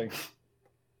 one X-wing,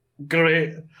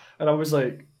 great, and I was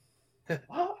like,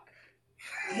 what?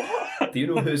 Do you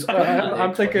know who's?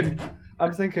 I'm thinking,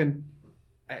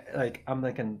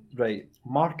 right,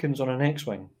 markings on an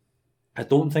X-wing. I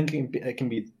don't think it can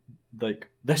be like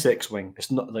this X-wing.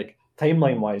 It's not like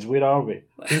timeline-wise. Where are we?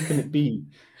 Who can it be?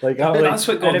 Like, that's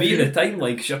what got me the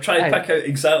timeline, because you're trying to pick out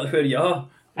exactly where you are.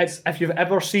 If you've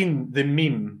ever seen the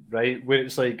meme, right, where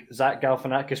it's like Zach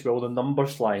Galifianakis with all the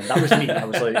numbers flying, that was me. I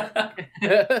was like,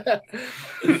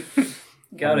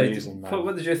 Gary, amazing,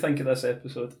 what did you think of this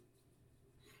episode?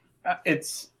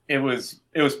 It was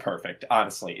perfect.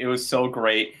 Honestly, it was so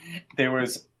great.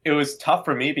 It was tough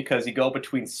for me because you go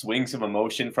between swings of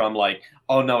emotion from like,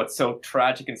 oh no, it's so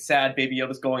tragic and sad, Baby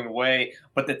Yoda's going away,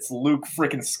 but that's Luke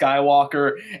freaking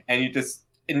Skywalker, and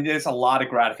there's a lot of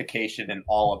gratification in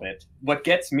all of it. What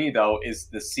gets me though is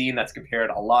the scene that's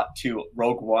compared a lot to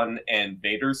Rogue One and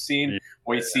Vader's scene,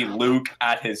 where you see Luke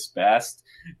at his best,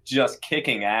 just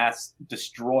kicking ass,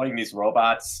 destroying these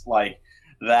robots like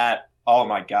that. Oh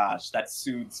my gosh, that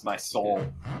soothes my soul.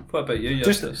 What about you,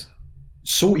 just Justus?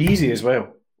 So easy as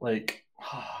well. Like,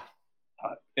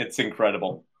 it's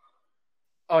incredible.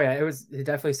 Oh yeah, it was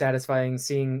definitely satisfying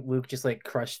seeing Luke just like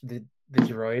crush the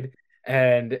droid.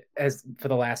 And as for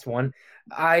the last one,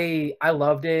 I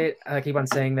loved it. I keep on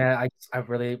saying that. I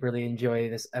really, really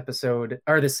enjoy this episode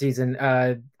or this season.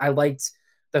 I liked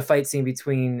the fight scene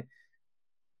between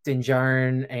Din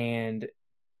Djarin and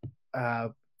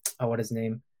what is his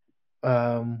name?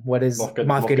 What is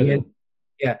Moff Gideon?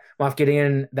 Yeah, Moff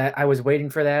Gideon. That I was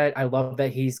waiting for that. I love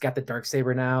that he's got the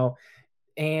Darksaber now,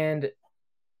 and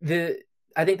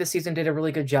I think the season did a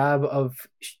really good job of,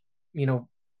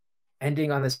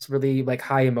 ending on this really like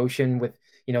high emotion with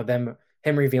them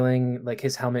him revealing like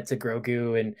his helmet to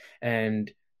Grogu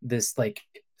and this like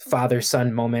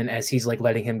father-son moment as he's like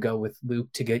letting him go with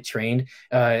Luke to get trained.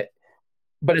 But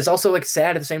it's also like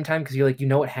sad at the same time because you're like, you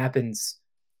know what happens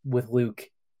with Luke.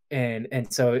 And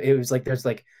so it was like there's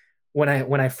like when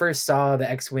I first saw the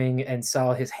X-Wing and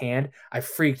saw his hand, I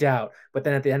freaked out. But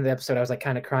then at the end of the episode, I was like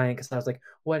kind of crying because I was like,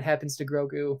 what happens to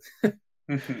Grogu?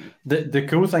 The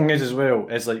cool thing is as well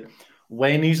is like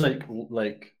when he's like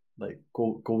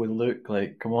go with Luke,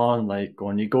 like come on, like go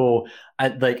on you go,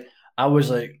 and like I was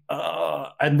like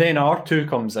and then R2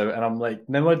 comes out and I'm like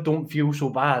now I don't feel so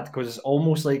bad because it's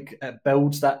almost like it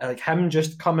builds that like him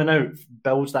just coming out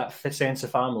builds that sense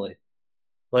of family,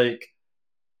 like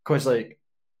because like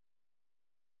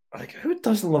who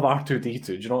doesn't love R2D2?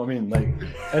 Do you know what I mean? Like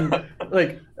and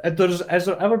like has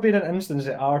there ever been an instance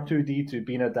of R2D2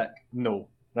 being a dick? No,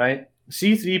 right?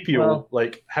 C3PO, Well,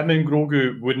 like him and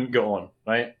Grogu wouldn't get on,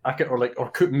 right? Or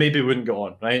could maybe wouldn't get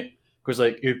on, right? Because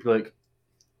like he'd be like,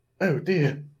 oh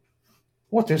dear,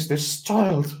 what is this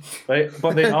child, right?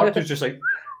 But then R2's just like,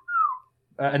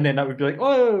 and then that would be like,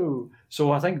 oh.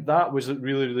 So I think that was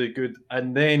really really good.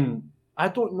 And then I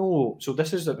don't know. So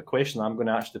this is the question I'm going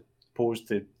to actually pose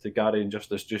to Gary and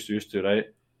Justice just used to, right?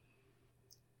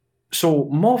 So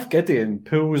Moff Gideon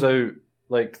pulls out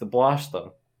like the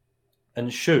blaster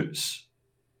and shoots,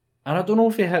 and I don't know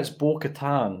if he hits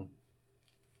Bo-Katan,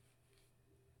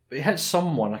 but he hits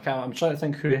someone. I'm trying to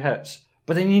think who he hits,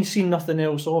 but then you see nothing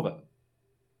else of it.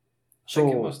 I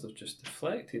think it must have just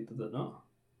deflected, did it not?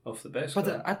 Off the best. But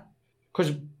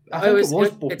because I think it was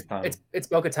Bo-Katan. It's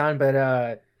Bo-Katan,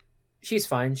 but she's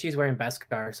fine. She's wearing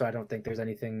Beskar, so I don't think there's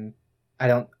anything.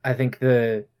 I think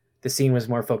the scene was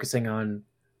more focusing on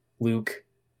Luke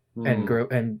and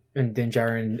Din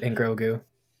Djarin and Grogu.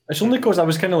 It's only because I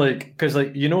was kind of like, because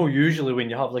like you know, usually when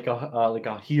you have like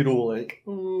a hero, like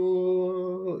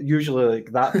usually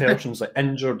like that person's like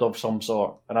injured of some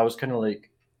sort, and I was kind of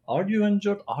like, are you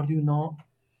injured? Are you not?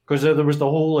 Because there was the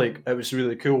whole like it was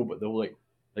really cool, but they were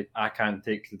like I can't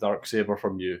take the Darksaber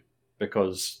from you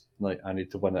because like I need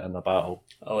to win it in a battle.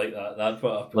 I like that. That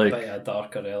brought like, a bit of a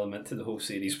darker element to the whole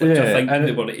series, which I think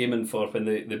they were aiming for when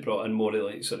they brought in more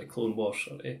like sort of Clone Wars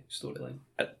sort of storyline.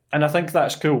 And I think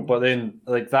that's cool, but then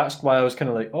like that's why I was kind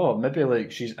of like, oh, maybe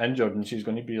like she's injured and she's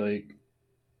going to be like,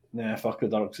 nah, fuck the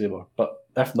Darksaber. But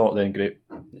if not, then great.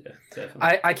 Yeah,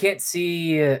 definitely. I can't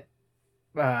see Dave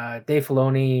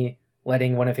Filoni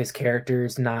letting one of his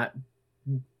characters not,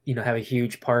 have a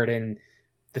huge part in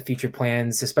the future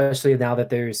plans, especially now that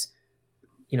there's,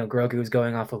 Grogu's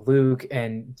going off of Luke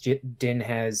and Din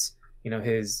has,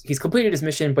 he's completed his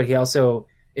mission, but he also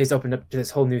is opened up to this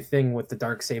whole new thing with the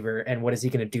Darksaber, and what is he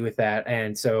going to do with that?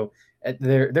 And so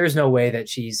there's no way that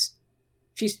she's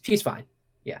fine.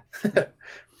 Yeah.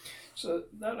 So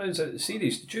that rounds out the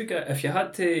series. Did you get, if you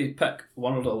had to pick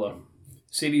one or the other,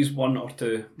 series 1 or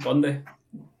 2, Bundy?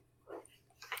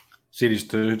 Series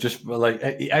 2, just like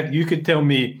if you could tell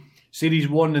me series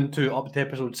 1 and 2 up to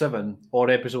episode 7 or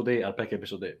episode 8, I'd pick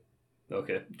episode 8.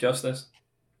 Okay. Justice?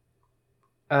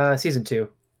 Season 2.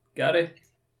 Gary?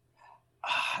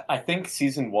 I think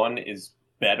season 1 is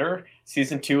better.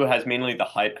 Season 2 has mainly the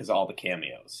hype because of all the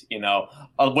cameos,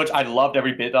 which I loved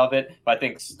every bit of it. But I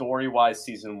think story-wise,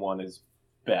 season 1 is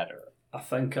better. I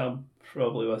think I'm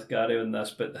probably with Gary on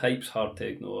this, but the hype's hard to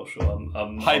ignore. So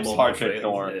hype's hard to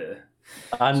ignore. Yeah.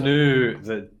 I knew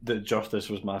that Justice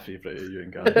was my favourite of you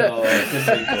and Gary.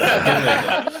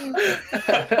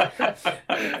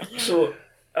 So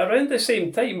around the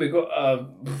same time, we got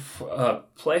a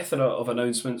plethora of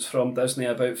announcements from Disney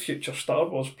about future Star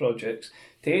Wars projects.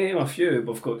 To name a few,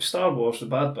 we've got Star Wars: The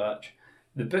Bad Batch,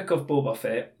 The Book of Boba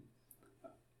Fett,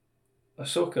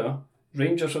 Ahsoka,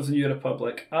 Rangers of the New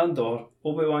Republic, Andor,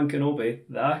 Obi-Wan Kenobi,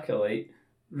 The Acolyte,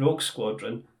 Rogue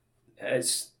Squadron.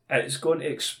 It's going to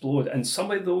explode, and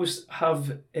some of those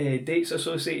have dates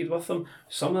associated with them.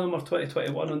 Some of them are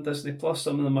 2021 on Disney Plus.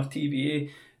 Some of them are TBA.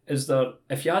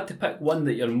 If you had to pick one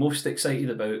that you're most excited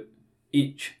about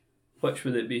each, which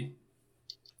would it be?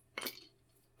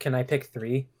 Can I pick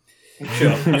 3?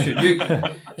 Sure. I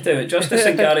tell you what, Justice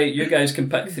and Gary, you guys can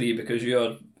pick 3 because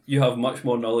you have much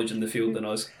more knowledge in the field than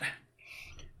us.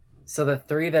 So the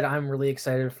 3 that I'm really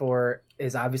excited for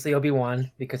is obviously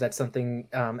Obi-Wan, because that's something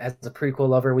as a prequel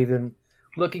lover we've been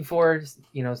looking for,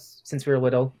 since we were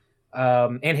little.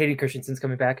 And Hayden Christensen's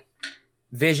coming back.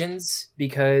 Visions,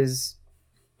 because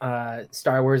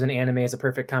Star Wars and anime is a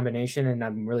perfect combination, and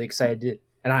I'm really excited.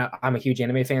 I'm a huge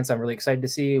anime fan, so I'm really excited to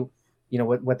see,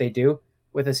 what they do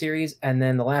with the series. And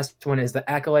then the last one is The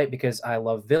Acolyte, because I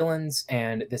love villains,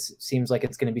 and this seems like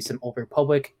it's going to be some Old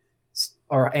Republic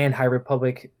and High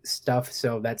Republic stuff.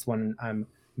 So that's one I'm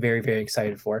very, very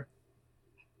excited for.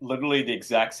 Literally the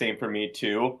exact same for me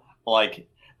too. Like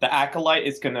the Acolyte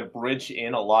is going to bridge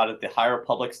in a lot of the High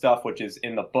Republic stuff, which is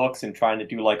in the books, and trying to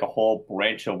do like a whole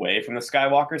branch away from the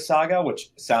Skywalker saga, which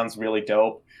sounds really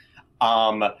dope.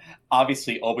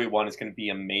 Obviously Obi-Wan is going to be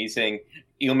amazing.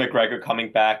 Ewan McGregor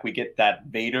coming back. We get that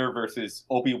Vader versus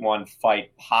Obi-Wan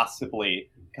fight, possibly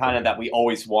kind of that we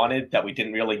always wanted, that we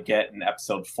didn't really get in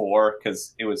episode 4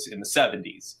 because it was in the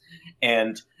 70s.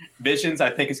 And Visions, I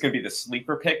think, is going to be the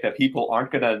sleeper pick that people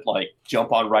aren't going to like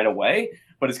jump on right away,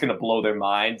 but it's going to blow their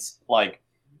minds. Like,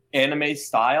 anime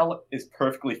style is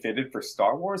perfectly fitted for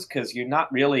Star Wars because you're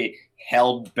not really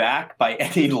held back by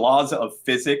any laws of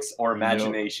physics or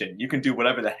imagination. Yep. You can do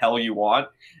whatever the hell you want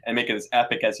and make it as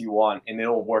epic as you want, and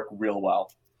it'll work real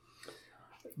well.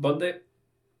 Bundy?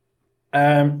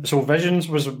 So Visions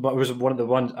was one of the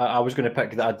ones I was going to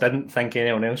pick that I didn't think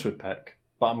anyone else would pick.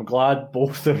 But I'm glad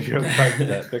both of you have picked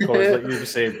it because, like you were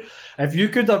saying, if you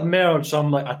could have merged some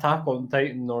like Attack on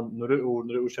Titan or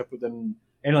Naruto Shippuden,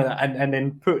 anything like that, and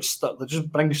then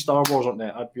just bring Star Wars on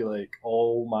it, I'd be like,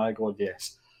 oh my god,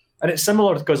 yes. And it's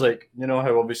similar because, like, you know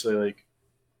how obviously like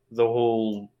the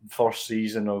whole first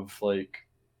season of like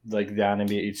the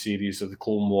animated series of the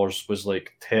Clone Wars was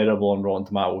like terrible on Rotten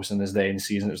Tomatoes, and as the end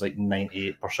season it was like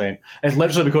 98%. It's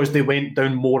literally because they went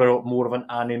down more of an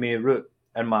anime route.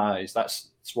 In my eyes, that's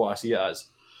what I see it as.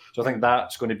 So I think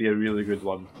that's going to be a really good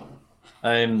one.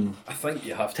 I think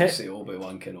you have to say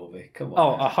Obi-Wan Kenobi. Come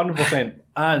on. Oh, 100%.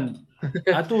 And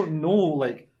I don't know,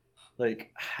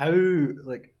 like how,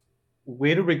 like,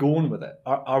 where are we going with it?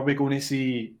 Are we going to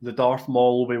see the Darth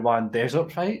Maul Obi-Wan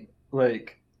desert fight?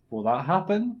 Like, will that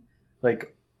happen?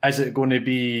 Like, is it going to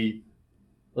be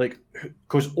like,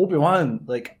 because Obi-Wan,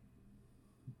 like,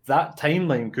 that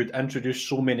timeline could introduce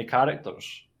so many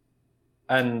characters.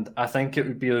 And I think it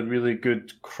would be a really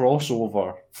good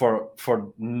crossover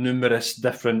for numerous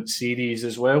different series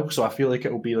as well. So I feel like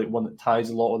it will be like one that ties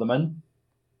a lot of them in.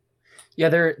 Yeah,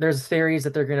 there's theories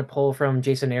that they're going to pull from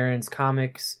Jason Aaron's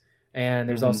comics, and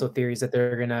there's also theories that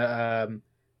they're going to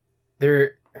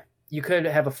you could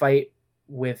have a fight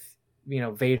with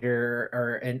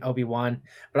Vader and Obi-Wan,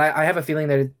 but I have a feeling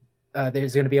that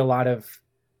there's going to be a lot of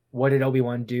what did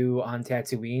Obi-Wan do on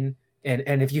Tatooine.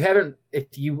 And if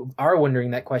you are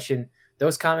wondering that question,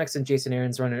 those comics and Jason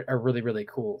Aaron's run are really, really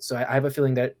cool. So I have a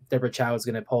feeling that Deborah Chow is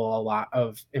going to pull a lot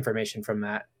of information from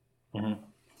that. Mm-hmm.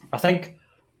 I think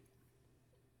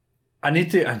I need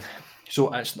to.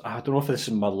 So I don't know if this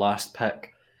is my last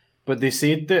pick, but they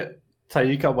said that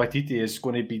Taika Waititi is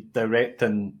going to be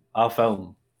directing a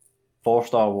film for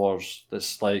Star Wars.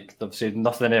 That's like they've said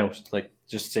nothing else. Like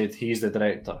just said he's the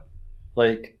director.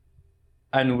 Like.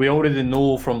 And we already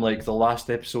know from like the last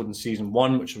episode in season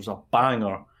 1, which was a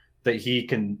banger, that he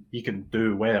can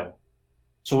do well.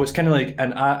 So it's kind of like,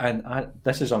 and I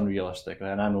this is unrealistic,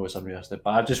 and I know it's unrealistic,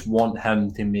 but I just want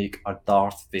him to make a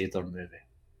Darth Vader movie,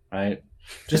 right?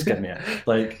 Just give me it.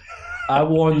 Like, I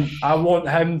want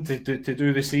him to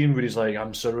do the scene where he's like,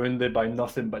 I'm surrounded by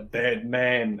nothing but dead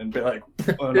men, and be like,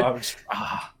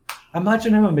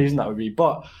 imagine how amazing that would be.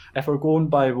 But if we're going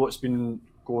by what's been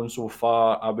going so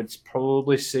far, I would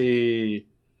probably say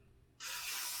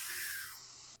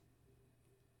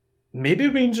maybe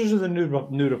Rangers of the New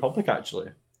Republic. Actually,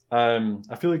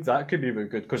 I feel like that could be very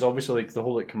good because obviously, like the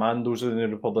whole like Commandos of the New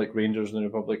Republic, Rangers of the New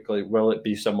Republic, like will it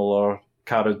be similar?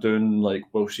 Cara Dune, like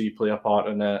will she play a part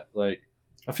in it? Like,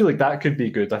 I feel like that could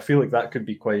be good. I feel like that could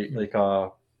be quite like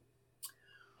a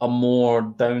more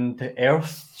down to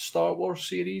earth Star Wars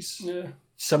series,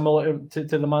 similar to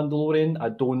the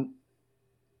Mandalorian.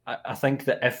 I think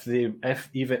that if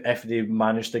they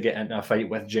managed to get into a fight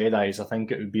with Jedis, I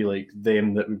think it would be like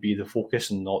them that would be the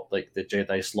focus and not like the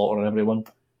Jedi slaughtering everyone.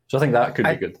 So I think that could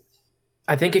be good.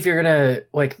 I think if you're gonna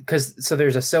so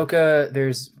there's Ahsoka,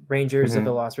 there's Rangers of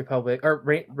the Lost Republic, or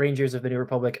Rangers of the New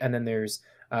Republic, and then there's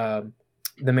the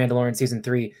Mandalorian season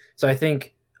 3. So I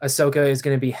think Ahsoka is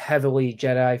going to be heavily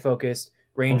Jedi focused.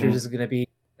 Rangers is going to be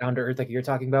down to earth, like you're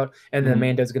talking about, and then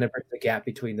Mando's going to bridge the gap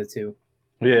between the two.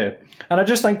 Yeah, and I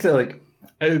just think that like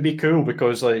it would be cool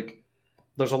because like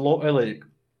there's a lot of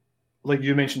like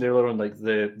you mentioned earlier on, like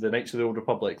the Knights of the Old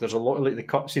Republic. There's a lot of like the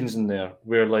cutscenes in there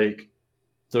where like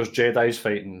there's Jedis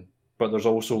fighting, but there's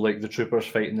also like the troopers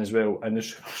fighting as well, and the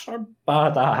troopers are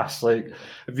badass. Like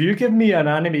if you give me an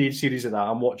animated series of that,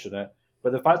 I'm watching it.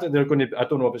 But the fact that they're going to, I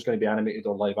don't know if it's going to be animated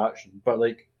or live action, but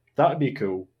like that'd be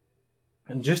cool.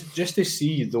 And just to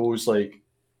see those, like,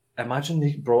 imagine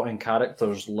they brought in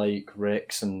characters like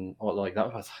Rex and all like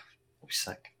that would be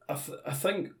sick. I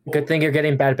think. Good thing you're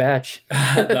getting Bad Batch.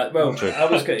 I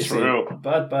was going to say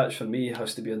Bad Batch for me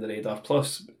has to be on the radar.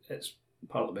 Plus, it's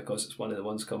partly because it's one of the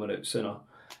ones coming out sooner.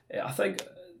 I think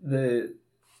the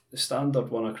standard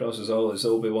one across us all is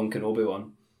Obi-Wan Kenobi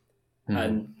one.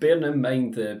 And bearing in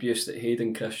mind the abuse that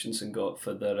Hayden Christensen got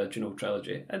for the original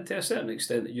trilogy, and to a certain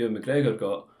extent that Ewan McGregor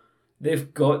got,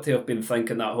 they've got to have been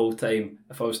thinking that whole time,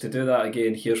 if I was to do that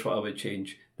again, here's what I would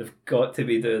change. They've got to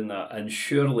be doing that, and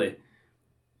surely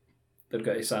they're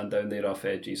going to sand down their rough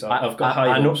edges. I've got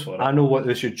high hopes for it. I know what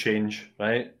they should change,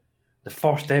 right? The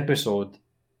first episode,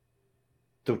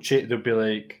 they'll be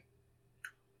like,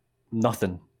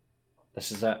 nothing.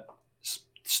 This is it.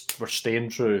 We're staying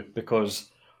true, because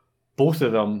both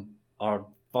of them are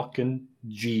fucking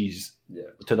G's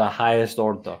to the highest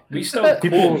order. We still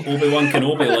quote Obi-Wan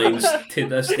Kenobi lines to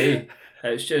this day.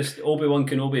 It's just Obi-Wan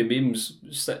Kenobi memes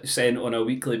sent on a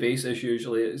weekly basis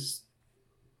usually.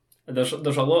 There's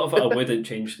a lot of it I wouldn't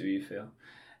change, to be fair.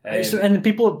 And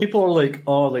people are like,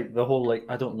 oh, like the whole like,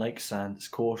 I don't like sand, it's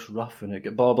coarse, rough, and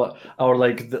it blah blah, or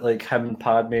like him and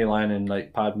Padme line, and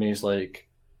like Padme's like,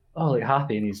 oh, like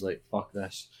happy, and he's like, fuck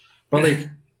this. But like,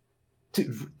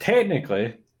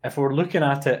 technically, if we're looking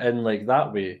at it in like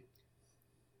that way,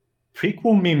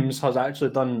 prequel memes has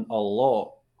actually done a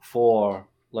lot for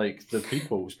like the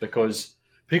prequels, because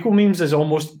prequel memes is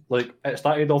almost like, it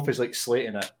started off as like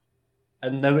slating it,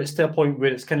 and now it's to a point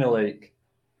where it's kind of like,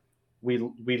 we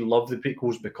love the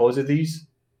prequels because of these.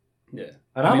 Yeah.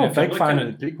 And I'm a big fan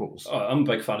of the prequels. Oh, I'm a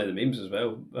big fan of the memes as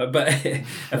well. But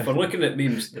if we're looking at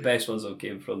memes, the best ones have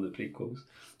came from the prequels.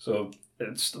 So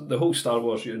it's the whole Star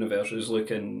Wars universe is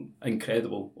looking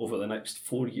incredible over the next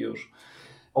 4 years.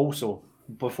 Also,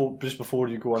 before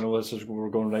you go, I know this is where we're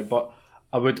going right, but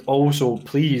I would also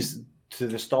please, to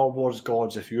the Star Wars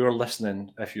gods, if you're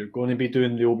listening, if you're going to be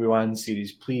doing the Obi-Wan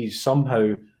series, please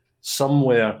somehow,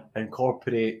 somewhere,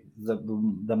 incorporate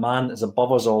the man that's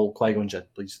above us all, Qui-Gon Jinn,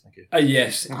 please. Thank you.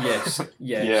 Yes.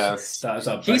 That is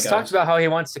a big He's talked about how he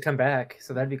wants to come back,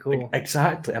 so that'd be cool.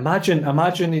 Exactly.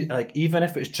 Imagine, like, even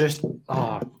if it's just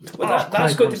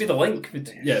that's got to be the link.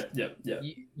 Yeah.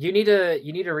 You need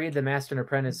to read the Master and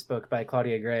Apprentice book by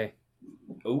Claudia Gray.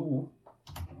 Oh,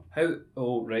 how?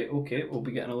 Oh, right. Okay, we'll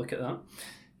be getting a look at that.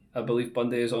 I believe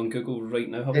Bundy is on Google right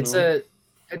now. It's a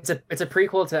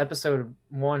prequel to Episode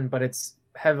 1, but it's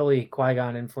heavily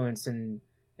Qui-Gon influenced, and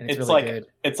it's really like, good.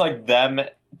 It's like them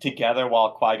together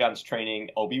while Qui-Gon's training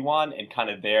Obi-Wan, and kind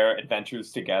of their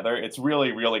adventures together. It's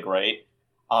really, really great.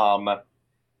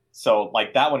 So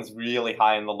like that one's really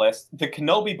high on the list. The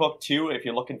Kenobi book too, if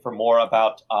you're looking for more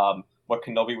about what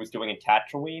Kenobi was doing in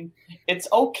Tatooine, it's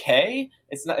okay.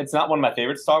 It's not one of my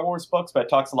favorite Star Wars books, but it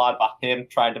talks a lot about him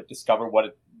trying to discover what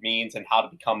it means and how to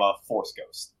become a Force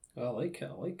ghost. I like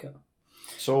it.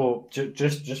 So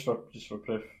just for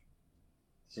proof,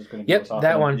 this is going to yep,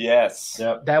 that one. Yes,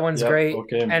 yep, that one's great.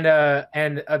 Okay.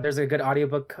 And there's a good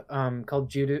audiobook called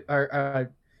Dooku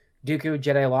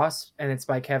Jedi Lost, and it's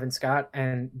by Kevin Scott,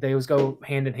 and those go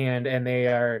hand in hand, and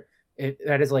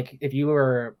that is like, if you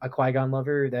were a Qui-Gon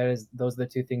lover, those are the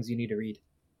two things you need to read.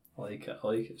 I like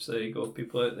it. So there you go,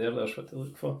 people out there. That's what to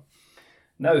look for.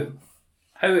 Now,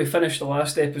 how we finished the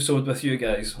last episode with you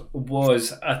guys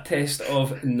was a test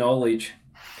of knowledge.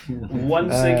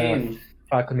 Once again,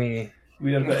 fuck me.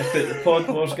 We are going to put the Pod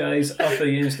Wars guys up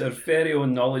against their very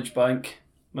own knowledge bank,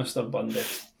 Mr. Bundy.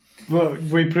 Well,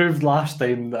 we proved last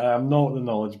time that I'm not the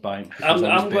knowledge bank. I'm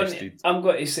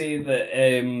going to say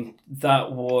that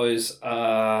that was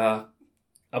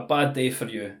a bad day for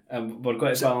you, and we're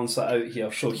going to balance that out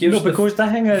here. So here's because the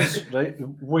thing is, right,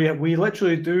 we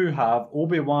literally do have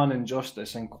Obi-Wan and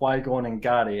Justice and Qui-Gon and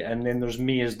Gary, and then there's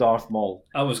me as Darth Maul.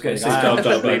 I was going to say Jar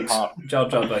Jar Binks. Jar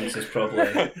Jar Binks is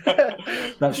probably...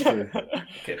 That's true.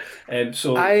 Okay,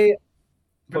 so... I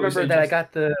remember that I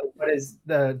got the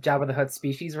Jabba the Hutt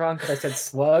species wrong because I said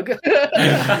slug.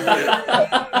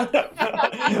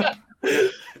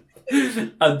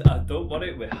 and don't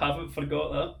worry, we haven't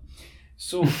forgot that.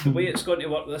 So the way it's going to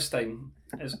work this time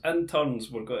is in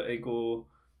turns. We're going to go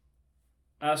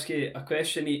ask you a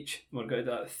question each. We're going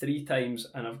to do that 3 times,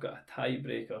 and I've got a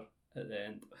tiebreaker at the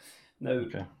end. Now,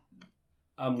 okay.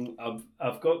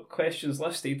 I've got questions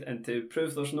listed, and to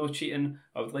prove there's no cheating,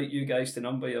 I would like you guys to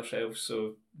number yourselves.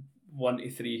 So 1 to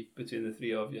 3 between the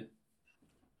 3 of you.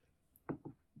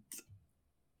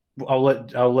 I'll let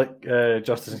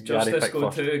Justice and Gary pick go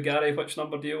first. to Gary. Which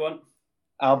number do you want?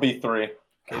 I'll be 3.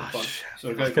 Okay, fun. So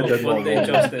we're going to go Bundy,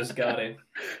 Justice, Gary.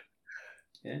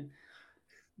 Yeah.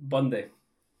 Bundy,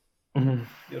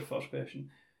 your first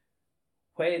question.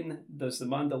 When does The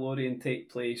Mandalorian take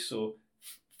place? So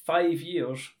 5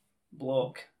 years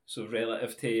block, so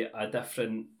relative to a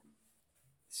different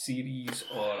series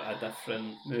or a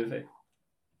different movie.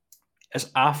 It's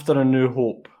after A New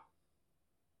Hope.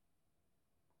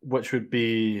 which would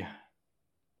be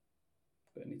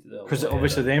But I need to do a because lot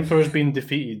obviously of the Emperor's been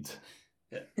defeated.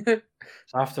 Yeah. It's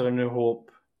after A New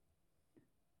Hope,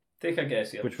 Take a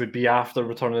guess here. which would be after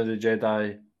Return of the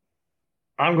Jedi.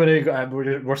 I'm going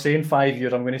to. We're saying 5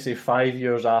 years. I'm going to say 5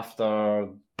 years after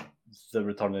the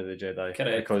Return of the Jedi.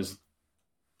 Correct. Because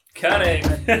Correct.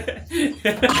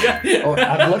 oh,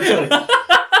 I've literally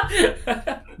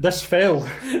this fell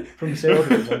from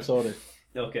Cerebrals. I'm sorry.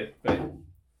 Okay, right.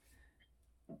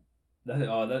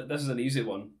 This is an easy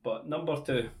one, but number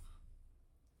 2.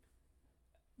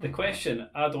 The question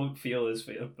I don't feel is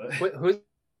fair, but Wait, who's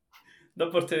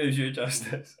number 2 is you,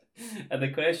 Justice, and the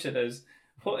question is,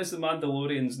 what is the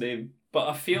Mandalorian's name? But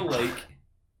I feel like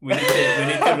we need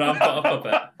to ramp it up a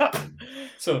bit.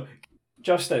 So,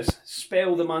 Justice,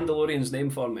 spell the Mandalorian's name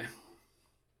for me.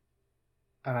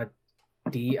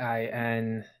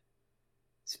 Din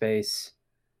space?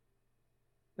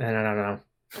 And I don't know.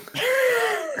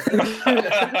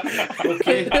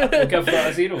 Okay, we'll give that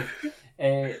a 0.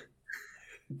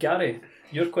 Gary,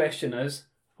 your question is,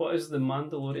 what is the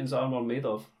Mandalorian's armor made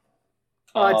of?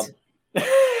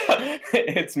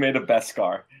 It's made of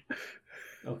Beskar.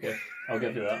 Okay, I'll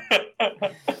give you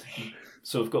that.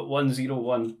 So we've got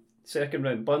 1-0-1. Second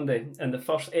round, Bundy. In the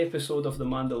first episode of The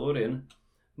Mandalorian,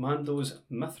 Mando's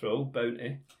mithril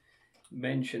bounty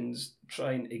mentions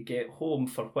trying to get home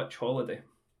for which holiday?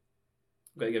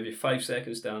 I'm going to give you 5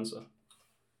 seconds to answer.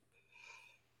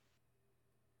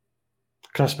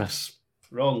 Christmas.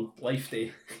 Wrong. Life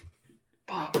Day.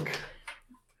 Fuck.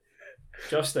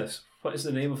 Justice, what is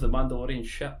the name of the Mandalorian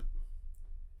ship?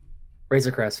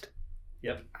 Razor Crest.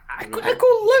 Yep. I got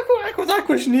that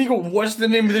question. You go, what's the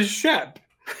name of the ship?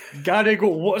 Gary go,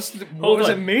 what Hold was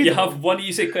on. it made You of? have one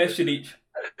easy question each.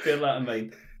 Bear that in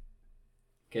mind.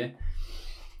 Okay.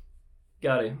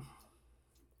 Gary,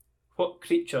 what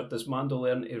creature does Mando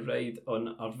learn to ride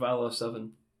on Arvala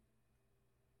 7?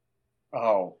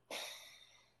 Oh.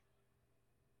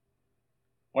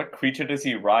 What creature does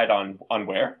he ride on? On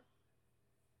where?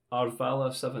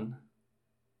 Arvala 7.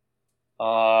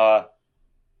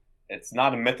 It's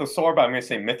not a mythosaur, but I'm going to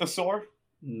say mythosaur.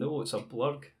 No, it's a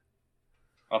blurg.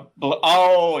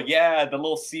 Oh, yeah, the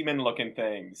little seaman-looking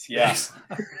things. Yes.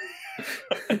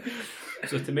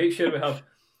 So to make sure we have...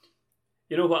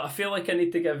 You know what, I feel like I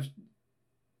need to give...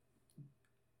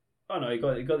 Oh no, you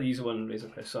got the easy one, Razor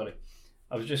Crest, sorry.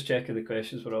 I was just checking the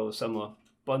questions were all similar.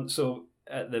 But so,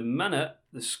 at the minute,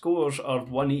 the scores are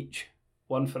 1 each.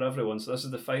 1 for everyone, so this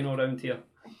is the final round here.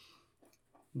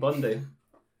 Bundy,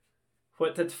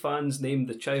 what did fans name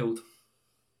the child?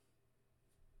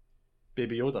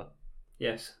 Baby Yoda.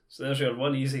 Yes, so there's your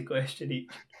 1 easy question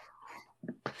each.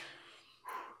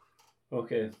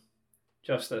 Okay,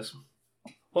 Justice.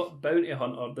 What bounty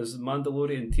hunter does the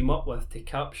Mandalorian team up with to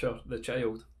capture the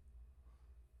child?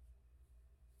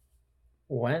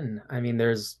 When? I mean,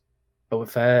 there's Boba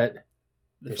Fett,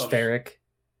 there's Ferric,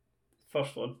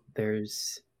 First one.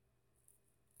 there's...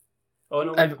 Oh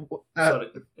no, sorry.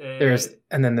 there's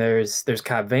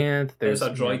Cobb Vanth, There's a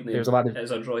droid name. There's a lot of...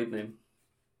 It's a droid name.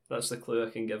 That's the clue I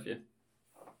can give you.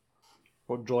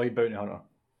 What droid bounty hunter?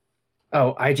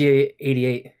 Oh,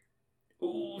 IG-88.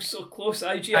 Oh, so close.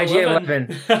 IG-11.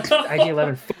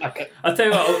 IG-11, fuck. I'll tell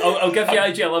you what, I'll give you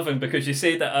IG-11 because you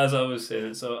said that as I was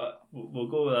saying it, so we'll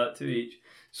go with that 2 each.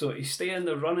 So to stay in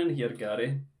the running here,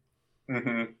 Gary,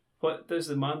 Mm-hmm. what does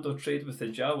the Mando trade with the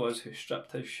Jawas who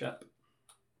stripped his ship?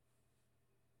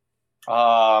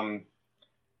 A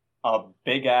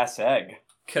big-ass egg.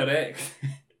 Correct.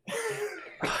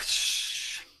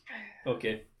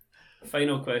 Okay.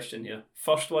 Final question here.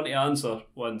 First one to answer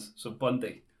wins. So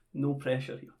Bundy, no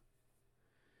pressure here.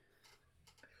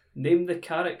 Name the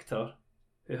character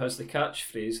who has the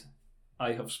catchphrase,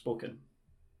 "I have spoken."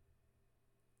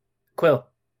 Quill.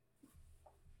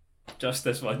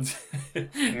 Justice wins. There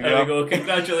we go.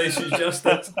 Congratulations,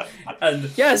 Justice. And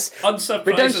Yes!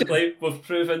 unsurprisingly, we've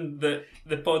proven that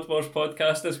the Pod Wars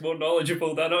podcast is more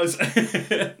knowledgeable than us.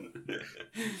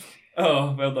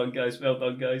 Oh, well done, guys. Well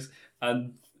done, guys.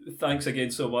 And thanks again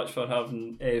so much for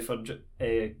having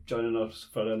joining us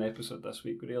for an episode this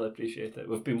week. We really appreciate it.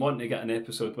 We've been wanting to get an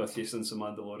episode with you since The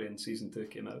Mandalorian Season 2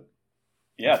 came out.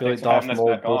 Yeah, I feel like thanks Darth for Maul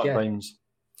having us back both on. times.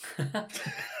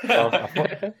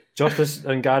 Justice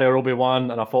and Gary are Obi-Wan,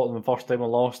 and I fought them the first time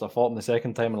and lost. I fought them the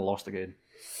second time and I lost again.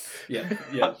 Yeah.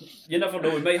 You never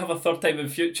know. We might have a third time in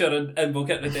future and we'll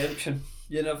get redemption.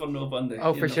 You never know, Bundy.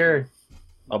 Oh, You for never sure.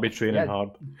 I'll be training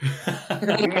hard.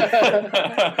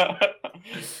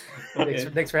 Okay.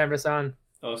 Thanks for having us on.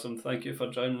 Awesome. Thank you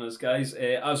for joining us, guys.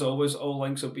 As always, all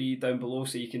links will be down below,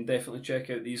 so you can definitely check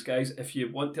out these guys. If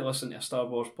you want to listen to a Star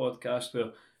Wars podcast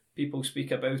where people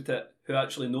speak about it who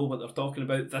actually know what they're talking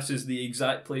about. This is the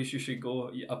exact place you should go.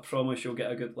 I promise you'll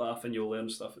get a good laugh and you'll learn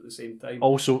stuff at the same time.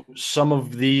 Also, some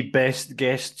of the best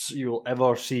guests you'll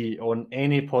ever see on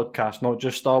any podcast, not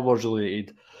just Star Wars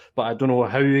related. But I don't know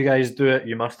how you guys do it.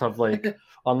 You must have like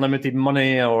unlimited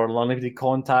money or unlimited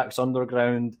contacts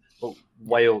underground. But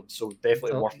wild, so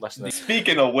definitely worth listening.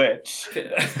 Speaking of which,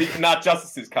 not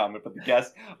Justice's comment, but the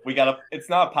guest, it's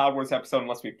not a Pod Wars episode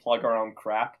unless we plug our own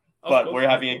crap. But we're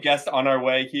having a guest on our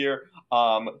way here.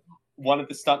 One of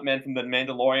the stuntmen from The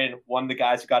Mandalorian, one of the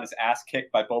guys who got his ass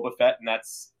kicked by Boba Fett, and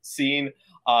that's scene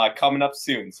coming up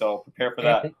soon. So prepare for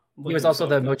that. He was also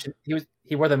the motion.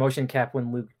 He wore the motion cap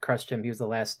when Luke crushed him. He was the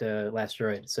last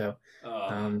droid. So,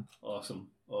 awesome.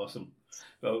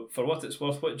 Well, for what it's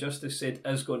worth, what Justice said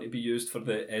is going to be used for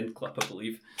the end clip, I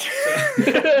believe.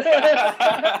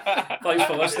 Thanks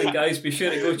for listening, guys. Be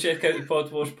sure to go check out the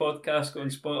Pod Wars podcast. Go on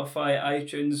Spotify,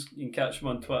 iTunes. You can catch them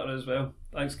on Twitter as well.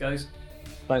 Thanks, guys.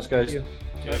 Thanks, guys.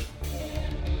 Cheers.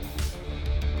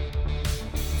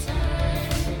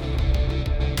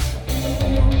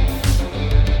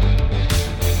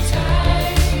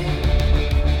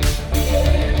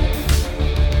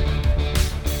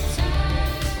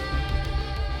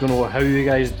 Don't know how you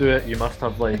guys do it. You must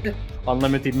have like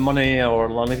unlimited money or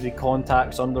unlimited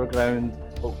contacts underground.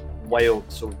 But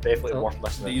wild, so definitely worth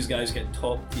listening. These guys get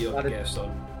top tier guests on,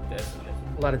 definitely.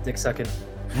 A lot of dick sucking.